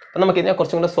 അപ്പം നമുക്ക് ഇതിനെ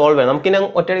കുറച്ചും കൂടെ സോൾവ് ചെയ്യണം. നമുക്കിനെ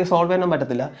ഒറ്റയടിക്ക് സോൾവ് ചെയ്യാനും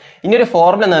പറ്റത്തില്ല. ഇനിയൊരു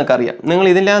ഫോർമുല നിങ്ങൾക്ക് അറിയാം. നിങ്ങൾ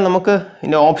ഇതിൻ്റെ നമുക്ക്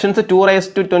ഇതിൻ്റെ ഓപ്ഷൻസ്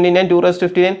 2⁻29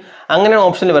 2⁻59 അങ്ങനെയാണ്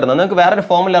ഓപ്ഷനിൽ വരുന്നത്. നിങ്ങൾക്ക് വേറൊരു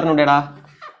ഫോർമുല അറിഞ്ഞൂടേടാ.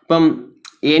 ഇപ്പം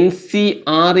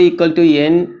NCR =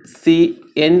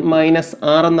 NCN -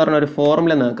 R എന്ന് പറഞ്ഞ ഒരു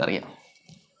ഫോർമുല നിങ്ങൾക്ക് അറിയാം.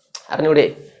 അറിഞ്ഞൂടെ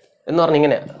എന്ന് പറഞ്ഞ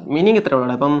ഇങ്ങനെ മീനിങ് ഇത്ര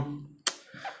ഉള്ളൂ. അപ്പം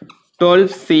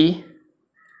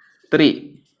 12C3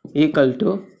 =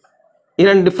 ഈ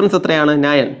രണ്ട് ഡിഫറൻസ് എത്രയാണ്?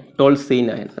 9.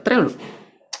 12C9 അത്രയേ ഉള്ളൂ.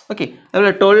 ഓക്കെ.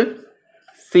 അതുപോലെ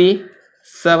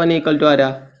 12C7 = ആരാ?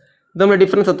 ഇത് നമ്മുടെ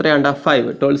ഡിഫറൻസ് എത്രയാണ്ട? 5.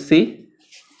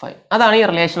 12C5. അതാണ് ഈ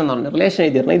റിലേഷൻ എന്ന് പറഞ്ഞത്. റിലേഷൻ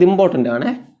എഴുതിയിരുന്നത് ഇത് ഇമ്പോർട്ടൻ്റ് ആണ്.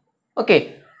 ഓക്കെ.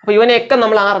 അപ്പോൾ ഇവനെയൊക്കെ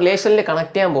നമ്മൾ ആ റിലേഷനിൽ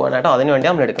കണക്ട് ചെയ്യാൻ പോവാണ് കേട്ടോ. അതിന് വേണ്ടി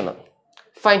നമ്മൾ എടുക്കുന്നത്.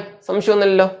 ഫൈൻ,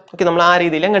 സംശയമൊന്നുമില്ലല്ലോ. ഓക്കെ, നമ്മൾ ആ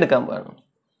രീതിയിൽ അങ്ങ് എടുക്കാൻ പോവാണ്.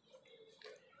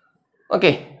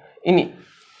 ഓക്കെ. ഇനി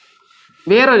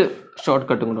വേറൊരു ഷോർട്ട്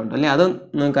കട്ടും കൂടെ ഉണ്ട് അല്ലേ? അതും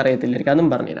നിങ്ങൾക്ക് അറിയത്തില്ലായിരിക്കും, അതും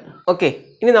പറഞ്ഞുതരാം. ഓക്കെ.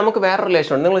 ഇനി നമുക്ക് വേറെ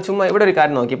റിലേഷൻ ഉണ്ട്. നിങ്ങൾ ചുമ്മാ ഇവിടെ ഒരു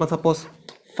കാര്യം നോക്കി. ഇപ്പോൾ suppose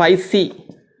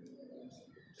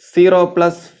 5C0 +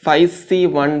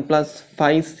 5C1 +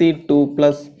 5C2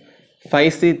 +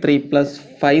 5C3 +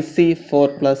 5C4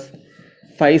 +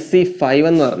 5C5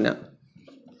 എന്ന് പറഞ്ഞാൽ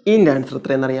ഇതിൻ്റെ ആൻസർ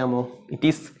എത്രയെന്നറിയാമോ? It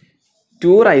is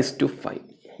 2⁵5.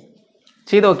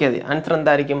 ചെയ്ത് നോക്കിയാൽ മതി. ആൻസർ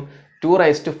എന്തായിരിക്കും?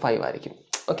 2⁵5 ആയിരിക്കും.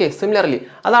 ഓക്കെ. സിമിലർലി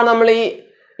അതാണ് നമ്മൾ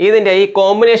ഇതിൻ്റെ ഈ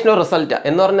കോമ്പിനേഷൻ ഓഫ് റിസൾട്ട്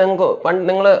എന്ന് പറഞ്ഞാൽ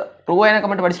നിങ്ങൾ പ്രൂവ് ചെയ്യാനൊക്കെ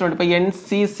വേണ്ടി പഠിച്ചിട്ടുണ്ട്. ഇപ്പോൾ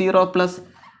NC0 +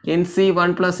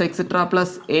 NC1 + എക്സെട്ര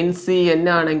 + NCN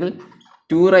ആണെങ്കിൽ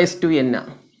 2⁻n.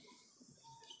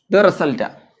 ഇത്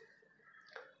റിസൾട്ടാണ്.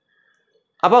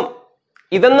 അപ്പം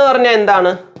ഇതെന്ന് പറഞ്ഞാൽ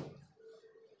എന്താണ്?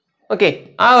 ഓക്കെ,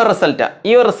 ആ ഒരു റിസൾട്ടാണ്.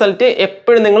 ഈ ഒരു റിസൾട്ട്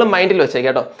എപ്പോഴും നിങ്ങൾ മൈൻഡിൽ വെച്ചേക്കാം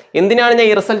കേട്ടോ. എന്തിനാണ് ഞാൻ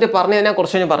ഈ റിസൾട്ട് പറഞ്ഞതിനെ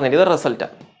കുറിച്ച് ഞാൻ പറഞ്ഞത്? ഇത്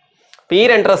റിസൾട്ടാണ്. അപ്പോൾ ഈ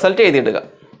രണ്ട് റിസൾട്ട് എഴുതിയിടുക.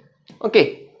 ഓക്കെ.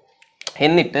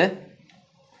 എന്നിട്ട്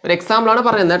ഒരു എക്സാമ്പിളാണ്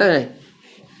പറയുന്നത് കേട്ടോ. ഞാൻ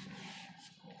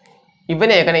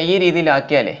ഇവനെയൊക്കെ ഈ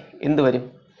രീതിയിലാക്കിയാലേ എന്ത് വരും?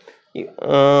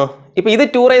 ഇപ്പം ഇത്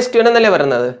 2⁻n എന്നല്ലേ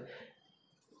പറയുന്നത്.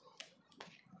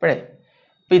 അപ്പോഴേ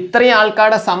ഇപ്പം ഇത്രയും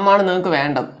ആൾക്കാരുടെ സമ്മാണ് നിങ്ങൾക്ക്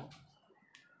വേണ്ടത്.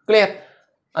 ക്ലിയർ?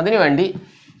 അതിനുവേണ്ടി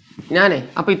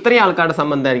അപ്പോൾ ഇത്രയും ആൾക്കാരുടെ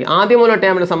സംബന്ധമായിരിക്കും. ആദ്യം മുതൽ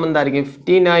ടേമിൻ്റെ സംബന്ധമായിരിക്കും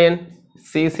 59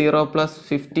 C0 plus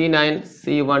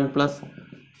 59C1 plus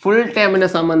full ടേമിൻ്റെ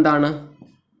some എന്താണ്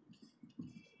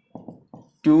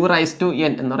 2 raised to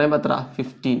n എന്ന് പറയുമ്പോൾ എത്ര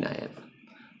 59.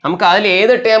 നമുക്ക് അതിൽ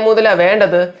ഏത് ടേം മുതലാണ്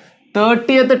വേണ്ടത്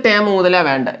 30th ടേം മുതലാണ്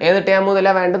വേണ്ടത്. ഏത് ടേം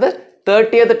മുതലാണ് വേണ്ടത്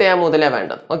 30th ടേം മുതലാണ്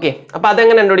വേണ്ടത്. ഓക്കെ, അപ്പോൾ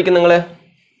അതെങ്ങനെ കണ്ടുപിടിക്കും നിങ്ങൾ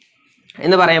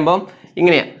എന്ന് പറയുമ്പോൾ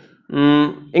ഇങ്ങനെയാണ്.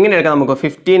 ഇങ്ങനെ എടുക്കാം നമുക്ക്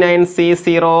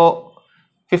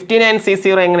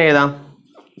 59C0 എങ്ങനെ എഴുതാം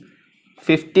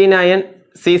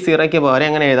 59C0ക്ക് പകരം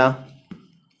എങ്ങനെ എഴുതാം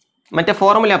മറ്റേ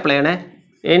ഫോർമുല അപ്ലൈ ചെയ്യണേ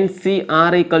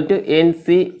NCR equal to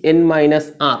NCN minus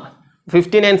R.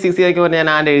 59C0ക്ക് പകരം ഞാൻ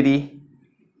ആരുടെ എഴുതി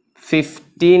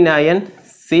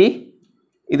 59C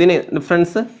ഇതിന്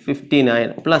ഡിഫറൻസ്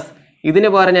 59 പ്ലസ് ഇതിന്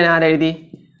പകരം ഞാൻ ആരെ എഴുതി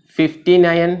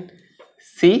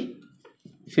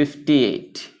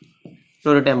 59C58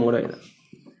 ഒരു ടൈം കൂടെ എഴുതാം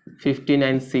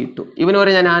 59C2. ഇവന്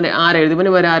വരെ ഞാൻ ആരെഴുതും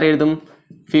ഇവന് വരെ ആരെഴുതും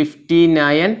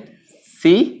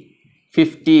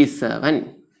 59C57.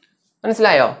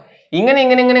 മനസ്സിലായോ? ഇങ്ങനെ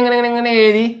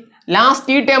എഴുതി ലാസ്റ്റ്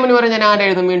ഈ ടേമിന് വരെ ഞാൻ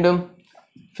ആരെഴുതും വീണ്ടും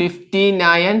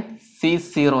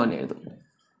 59C0 എഴുതും.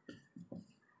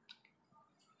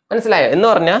 മനസ്സിലായോ? എന്ന്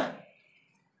പറഞ്ഞാൽ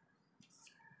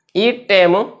ഈ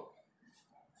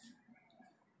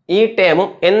ടേമും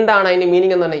എന്താണ് അതിൻ്റെ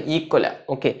മീനിങ് എന്ന് പറഞ്ഞാൽ ഈക്വലാ.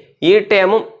 ഓക്കെ, ഈ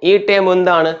ടേമും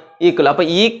എന്താണ് ഈക്വൽ. അപ്പോൾ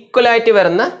ഈക്വലായിട്ട്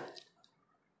വരുന്ന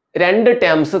രണ്ട്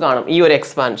ടേംസ് കാണും ഈ ഒരു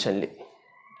എക്സ്പാൻഷനിൽ.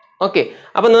 ഓക്കെ,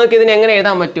 അപ്പോൾ നിങ്ങൾക്ക് ഇതിനെ എങ്ങനെ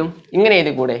എഴുതാൻ പറ്റും ഇങ്ങനെ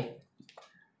എഴുതി കൂടെ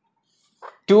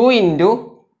 2 ഇൻറ്റു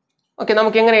ഓക്കെ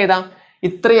നമുക്ക് എങ്ങനെ എഴുതാം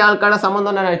ഇത്രയും ആൾക്കാരുടെ സമം എന്ന്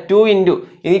പറഞ്ഞാൽ 2 ഇൻറ്റു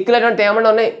ഈക്വലായിട്ട് ടേം എന്ന്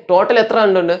പറഞ്ഞാൽ ടോട്ടൽ എത്ര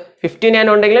ഉണ്ട് 59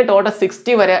 ഉണ്ടെങ്കിൽ ടോട്ടൽ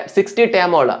 60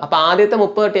 ടേമുള്ള. അപ്പോൾ ആദ്യത്തെ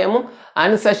 30 ടേമും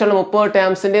അതിനുശേഷമുള്ള 30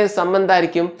 ടേംസിൻ്റെ സം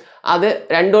എന്തായിരിക്കും അത്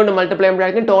 2 കൊണ്ട് മൾട്ടിപ്ലൈ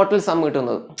ചെയ്യുമ്പോഴായിരിക്കും ടോട്ടൽ സം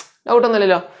കിട്ടുന്നത്.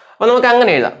 ഡൗട്ടൊന്നുമില്ലല്ലോ. അപ്പോൾ നമുക്ക്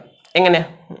അങ്ങനെ എഴുതാം. എങ്ങനെ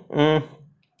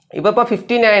ഇപ്പോൾ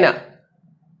 59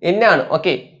 എന്നാണ്.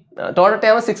 ഓക്കെ, ടോട്ടൽ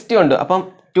ടേം 60 ഉണ്ട്. അപ്പം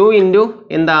 2 ഇൻറ്റു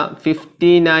എന്താ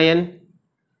 59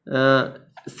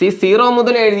 C0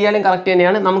 മുതൽ എഴുതിയാലും കറക്റ്റ്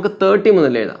തന്നെയാണ്. നമുക്ക് 30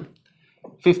 മുതൽ എഴുതാം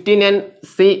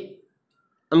 59C.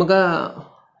 നമുക്ക്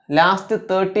ലാസ്റ്റ്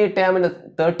 30 ടേമിന്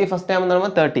 31st ടേം എന്ന്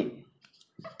പറയുമ്പോൾ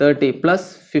 30 പ്ലസ്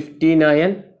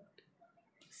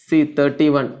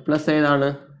 59C31 പ്ലസ് ഏതാണ്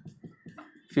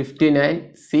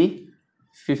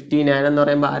 59C59 എന്ന്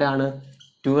പറയുമ്പോൾ ആരാണ്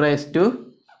 2 raised to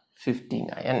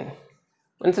 59.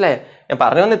 മനസ്സിലായോ? ഞാൻ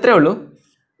പറഞ്ഞു വന്ന് ഇത്രേ ഉള്ളൂ.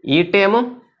 ഈ ടേമും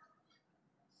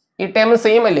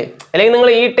സെയിം അല്ലേ? അല്ലെങ്കിൽ നിങ്ങൾ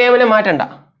ഈ ടേമിനെ മാറ്റണ്ട,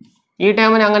 ഈ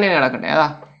ടേമിന് അങ്ങനെ നടക്കട്ടെ. അതാ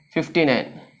 59.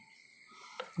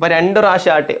 അപ്പോൾ 2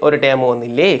 പ്രാവശ്യമായിട്ട് ഒരു ടേം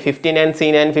വന്നില്ലേ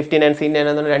 59C9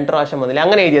 എന്ന് 2 പ്രാവശ്യം വന്നില്ലേ?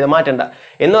 അങ്ങനെ എഴുതിയത് മാറ്റണ്ട.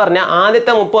 എന്ന് പറഞ്ഞാൽ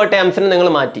ആദ്യത്തെ 30 ടേംസിന് നിങ്ങൾ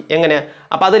മാറ്റി. എങ്ങനെ?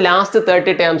 അപ്പോൾ അത് ലാസ്റ്റ്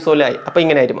 30 ടേംസ് പോലെ ആയി. അപ്പോൾ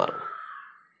ഇങ്ങനെ ആയിട്ട് മാറും.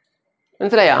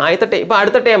 മനസ്സിലായോ? ആദ്യത്തെ ഇപ്പോൾ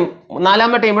അടുത്ത ടേം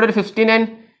നാലാമത്തെ ടേം ഇവിടെ ഒരു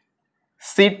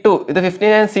 59C2 ഇത്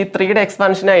 59C3യുടെ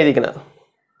എക്സ്പാൻഷനാണ് എഴുതിക്കുന്നത്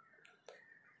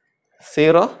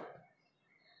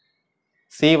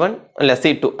 0C1 അല്ല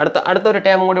C2. അടുത്തൊരു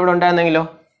ടേം കൂടി ഇവിടെ ഉണ്ടായിരുന്നെങ്കിലോ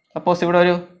സപ്പോസ് ഇവിടെ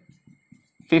ഒരു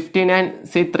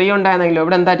 59C3 ഉണ്ടായിരുന്നെങ്കിലോ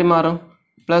ഇവിടെ എന്തായിട്ട് മാറും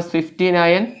പ്ലസ്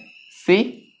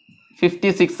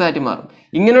 59C56 ആയിട്ട് മാറും.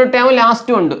 ഇങ്ങനൊരു ടേം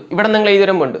ലാസ്റ്റും ഉണ്ട് ഇവിടെ നിങ്ങൾ എഴുതി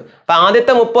വരുമ്പോൾ ഉണ്ട്. അപ്പോൾ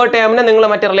ആദ്യത്തെ 30 ടേമിന് നിങ്ങൾ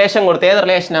മറ്റേ റിലേഷൻ കൊടുത്തു. ഏത്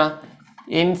റിലേഷനാ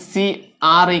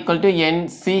NCR equal to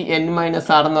NCN minus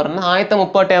R എന്ന് പറഞ്ഞാൽ ആദ്യത്തെ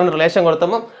 30 ടേമിന് റിലേഷൻ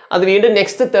കൊടുത്തപ്പോൾ അത് വീണ്ടും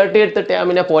നെക്സ്റ്റ് 30th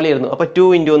ടേമിനെ പോലെ ഇരുന്നു. അപ്പോൾ 2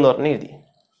 ഇൻറ്റു എന്ന് പറഞ്ഞ് എഴുതി.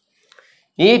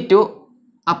 ഈ 2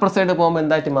 അപ്പർ സൈഡ് പോകുമ്പോൾ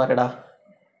എന്തായിട്ട് മാറിടാ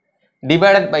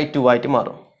ഡിവൈഡഡ് ബൈ 2 ആയിട്ട്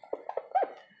മാറും.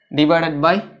 Divided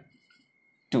by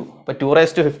 2. അപ്പോൾ 2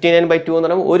 raised to 59/2 എന്ന്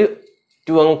പറയുമ്പോൾ ഒരു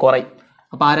 2 അങ്ങ് കുറയും.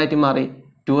 അപ്പോൾ ആരായിട്ട് മാറി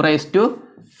 2 raised to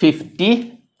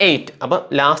 58. അപ്പം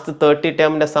ലാസ്റ്റ് 30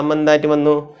 ടേമിൻ്റെ സം എന്തായിട്ട്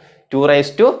വന്നു 2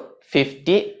 raised to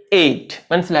 58.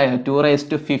 മനസ്സിലായോ? 2 raised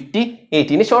to 58.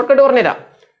 ഇനി ഷോർട്ട് കട്ട് പറഞ്ഞുതരാം.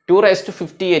 2 raised to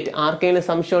 58. ആർക്കെങ്കിലും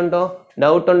സംശയം ഉണ്ടോ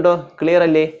ഡൗട്ട് ഉണ്ടോ ക്ലിയർ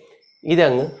അല്ലേ?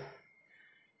 ഇതങ്ങ്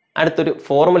അടുത്തൊരു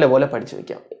ഫോർമുല പോലെ പഠിച്ചു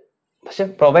വയ്ക്കാം. പക്ഷെ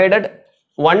പ്രൊവൈഡഡ്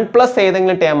 1+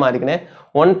 ഏതെങ്കിലും ടേം ആയിരിക്കണേ.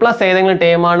 1+ ഏതെങ്കിലും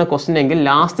ടേമാണ് ക്വസ്റ്റ്യൻ എങ്കിൽ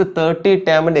ലാസ്റ്റ് 30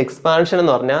 ടേമിൻ്റെ എക്സ്പാൻഷൻ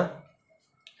എന്ന് പറഞ്ഞാൽ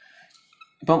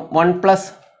ഇപ്പം 1+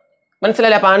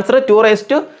 മനസ്സിലായില്ലേ? അപ്പം ആൻസർ 2 raised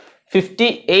to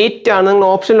 58 ആണ്. നിങ്ങൾ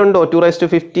ഓപ്ഷനിലുണ്ടോ 2 raised to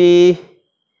 58?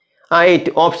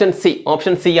 ഓപ്ഷൻ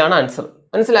സി ആണ് ആൻസർ.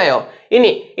 മനസ്സിലായോ?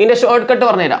 ഇനി ഇതിൻ്റെ ഷോർട്ട് കട്ട്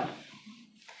പറഞ്ഞുതരാം.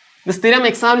 ഇത് സ്ഥിരം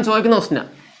എക്സാമിന് ചോദിക്കുന്ന ക്വസ്റ്റ്യനാണ്.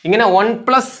 ഇങ്ങനെ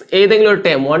 1+ ഏതെങ്കിലും ഒരു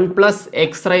term 1+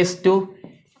 x raised to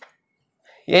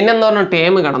n എന്ന് പറഞ്ഞ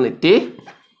ടേം കടന്നിട്ട്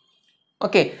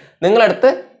ഓക്കെ നിങ്ങളടുത്ത്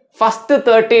ഫസ്റ്റ്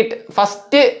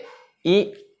ഈ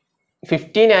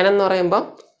 59 എന്ന് പറയുമ്പോൾ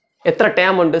എത്ര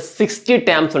ടേം ഉണ്ട് 60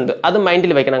 ടേംസ് ഉണ്ട്. അത്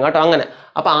മൈൻഡിൽ വെക്കണം കേട്ടോ. അങ്ങനെ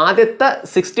അപ്പോൾ ആദ്യത്തെ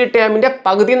 60 ടേമിൻ്റെ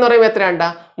പകുതി എന്ന് പറയുമ്പോൾ എത്രയാണ്ടാ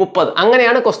 30.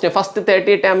 അങ്ങനെയാണ് ക്വസ്റ്റ്യൻ. ഫസ്റ്റ്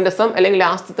 30 ടേമിൻ്റെ സം അല്ലെങ്കിൽ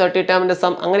ലാസ്റ്റ് 30 ടേമിൻ്റെ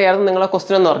സം അങ്ങനെയായിരുന്നു നിങ്ങളെ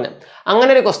ക്വസ്റ്റ്യൻ എന്ന് പറഞ്ഞാൽ. അങ്ങനെ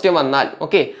ഒരു ക്വസ്റ്റ്യൻ വന്നാൽ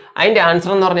ഓക്കെ അതിൻ്റെ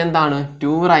ആൻസർ എന്ന് പറഞ്ഞാൽ എന്താണ്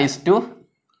 2 raised to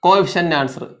coefficient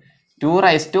answer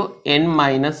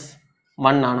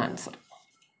 2n-1 ആണ് ആൻസർ.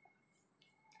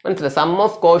 മനസ്സിലായി? Some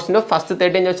of quotient of first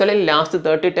 13 ചോദിച്ചാലും ലാസ്റ്റ്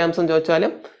 30 ടേംസും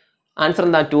ചോദിച്ചാലും ആൻസർ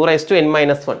എന്താ?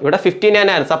 2n-1. ഇവിടെ 59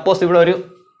 ആയിരുന്നു. സപ്പോസ് ഇവിടെ ഒരു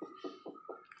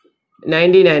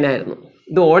 99 ആയിരുന്നു.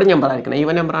 ഇത് ഓഡ് നമ്പർ ആയിരിക്കണം.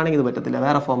 ഈവൻ നമ്പർ ആണെങ്കിൽ ഇത് പറ്റത്തില്ല.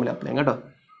 വേറെ ഫോമിൽ അപ്ലൈ ചെയ്യാം കേട്ടോ.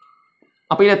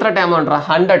 അപ്പോൾ ഇത് എത്ര ടേം ഉണ്ടോ?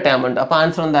 100 ടേം ഉണ്ട്. അപ്പോൾ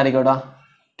ആൻസർ എന്തായിരിക്കും ഇവിടെ?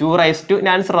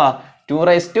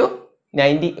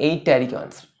 298 ആയിരിക്കും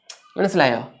ആൻസർ.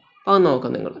 മനസ്സിലായോ? അപ്പോൾ അത്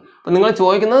നോക്കാം നിങ്ങൾ. അപ്പോൾ നിങ്ങൾ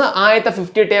ചോദിക്കുന്നത് ആദ്യത്തെ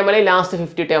 50 ടേം അല്ലെങ്കിൽ ലാസ്റ്റ്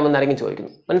 50 ടേം എന്നായിരിക്കും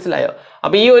ചോദിക്കുന്നത്. മനസ്സിലായോ?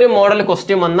 അപ്പോൾ ഈ ഒരു മോഡൽ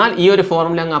ക്വസ്റ്റ്യൻ വന്നാൽ ഈ ഒരു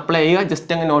ഫോർമുല അങ്ങ് അപ്ലൈ ചെയ്യുക.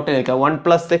 ജസ്റ്റ് അങ്ങ് നോട്ട് ചെയ്യുക. 1 +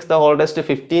 6 ⁻⁵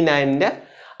 59ന്റെ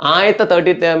ആദ്യത്തെ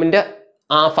 30 ടേമിൻ്റെ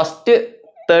ഫസ്റ്റ്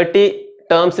 30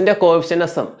 ടേംസിൻ്റെ കോഎഫിഷ്യൻ്റ്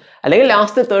സം അല്ലെങ്കിൽ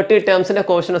ലാസ്റ്റ് 30 ടേംസിൻ്റെ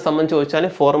കോഎഫിഷ്യൻ്റ് സം എന്ന് ചോദിച്ചാൽ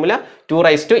ഫോർമുല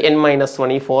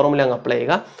 2n-1 ഈ ഫോർമുല അങ്ങ് അപ്ലൈ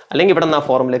ചെയ്യുക. അല്ലെങ്കിൽ ഇവിടെ നിന്ന് ആ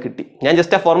ഫോർമുല കിട്ടി. ഞാൻ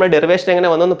ജസ്റ്റ് ആ ഫോർമുല ഡെറിവേഷൻ എങ്ങനെ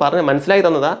വന്നെന്ന് പറഞ്ഞ് മനസ്സിലാക്കി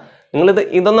തന്നതാ.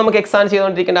 ഇതൊന്നും നമുക്ക് എക്സാം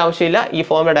ചെയ്തുകൊണ്ടിരിക്കേണ്ട ആവശ്യമില്ല. ഈ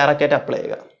ഫോർമുല ഡയറക്റ്റ് ആയിട്ട് അപ്ലൈ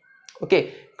ചെയ്യുക. ഓക്കെ,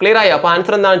 ക്ലിയർ ആയോ? അപ്പോൾ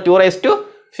ആൻസർ എന്താണ്?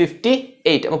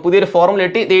 258. അപ്പോൾ പുതിയൊരു ഫോർമുല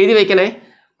ഇട്ട് ഇത് എഴുതി വെക്കണേ.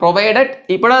 പ്രൊവൈഡഡ്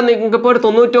ഇവിടെ നിങ്ങൾക്ക് ഇപ്പോൾ ഒരു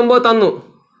 99 തന്നു.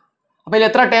 അപ്പോൾ ഇതിൽ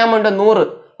എത്ര ടേം ഉണ്ട്? 100.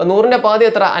 അപ്പോൾ 100ന്റെ പാതി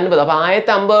എത്ര? 50. അപ്പോൾ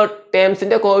ആദ്യത്തെ 50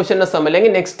 ടേംസിൻ്റെ കോഎഫിഷ്യൻ്റ് സം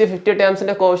അല്ലെങ്കിൽ നെക്സ്റ്റ് 50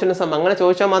 ടേംസിൻ്റെ കോഎഫിഷ്യൻ്റ് സം അങ്ങനെ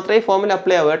ചോദിച്ചാൽ മാത്രമേ ഈ ഫോർമുല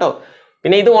അപ്ലൈ ആവൂ കേട്ടോ.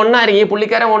 പിന്നെ ഇത് 1 ആയിരിക്കും. ഈ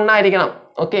പുള്ളിക്കാരൻ 1 ആയിരിക്കണം.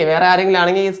 ഓക്കെ, വേറെ ആരെങ്കിലും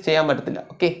ആണെങ്കിൽ ഇത് ചെയ്യാൻ പറ്റത്തില്ല.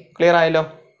 ഓക്കെ, ക്ലിയർ ആയല്ലോ?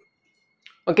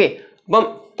 ഓക്കെ, അപ്പം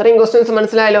ഇത്രയും ക്വസ്റ്റ്യൻസ്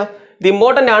മനസ്സിലായല്ലോ. ഇത്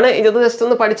ഇമ്പോർട്ടൻ്റ് ആണ്. ഇത് ജസ്റ്റ്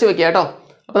ഒന്ന് പഠിച്ചു വെക്കുക കേട്ടോ.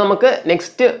 അപ്പോൾ നമുക്ക്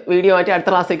നെക്സ്റ്റ് വീഡിയോ ആയിട്ട് അടുത്ത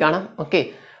ക്ലാസ്സിൽ കാണാം. ഓക്കെ,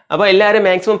 അപ്പോൾ എല്ലാവരും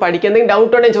മാക്സിമം പഠിക്കുക. എന്തെങ്കിലും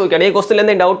ഡൗട്ട് ഉണ്ടെങ്കിൽ ചോദിക്കണം. ഈ ക്വസ്റ്റിൽ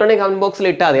എന്തെങ്കിലും ഡൗട്ട് ഉണ്ടെങ്കിൽ കമൻറ്റ് ബോക്സിൽ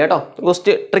ഇട്ടാൽ മതി കേട്ടോ.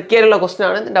 ക്വസ്റ്റ് ട്രിക്കി ആയിട്ടുള്ള ക്വസ്റ്റൻ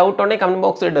ആണ്. ഡൗട്ട് ഉണ്ടെങ്കിൽ കമൻറ്റ്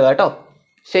ബോക്സിൽ ഇടുക കേട്ടോ.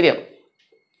 ശരിയാണ്.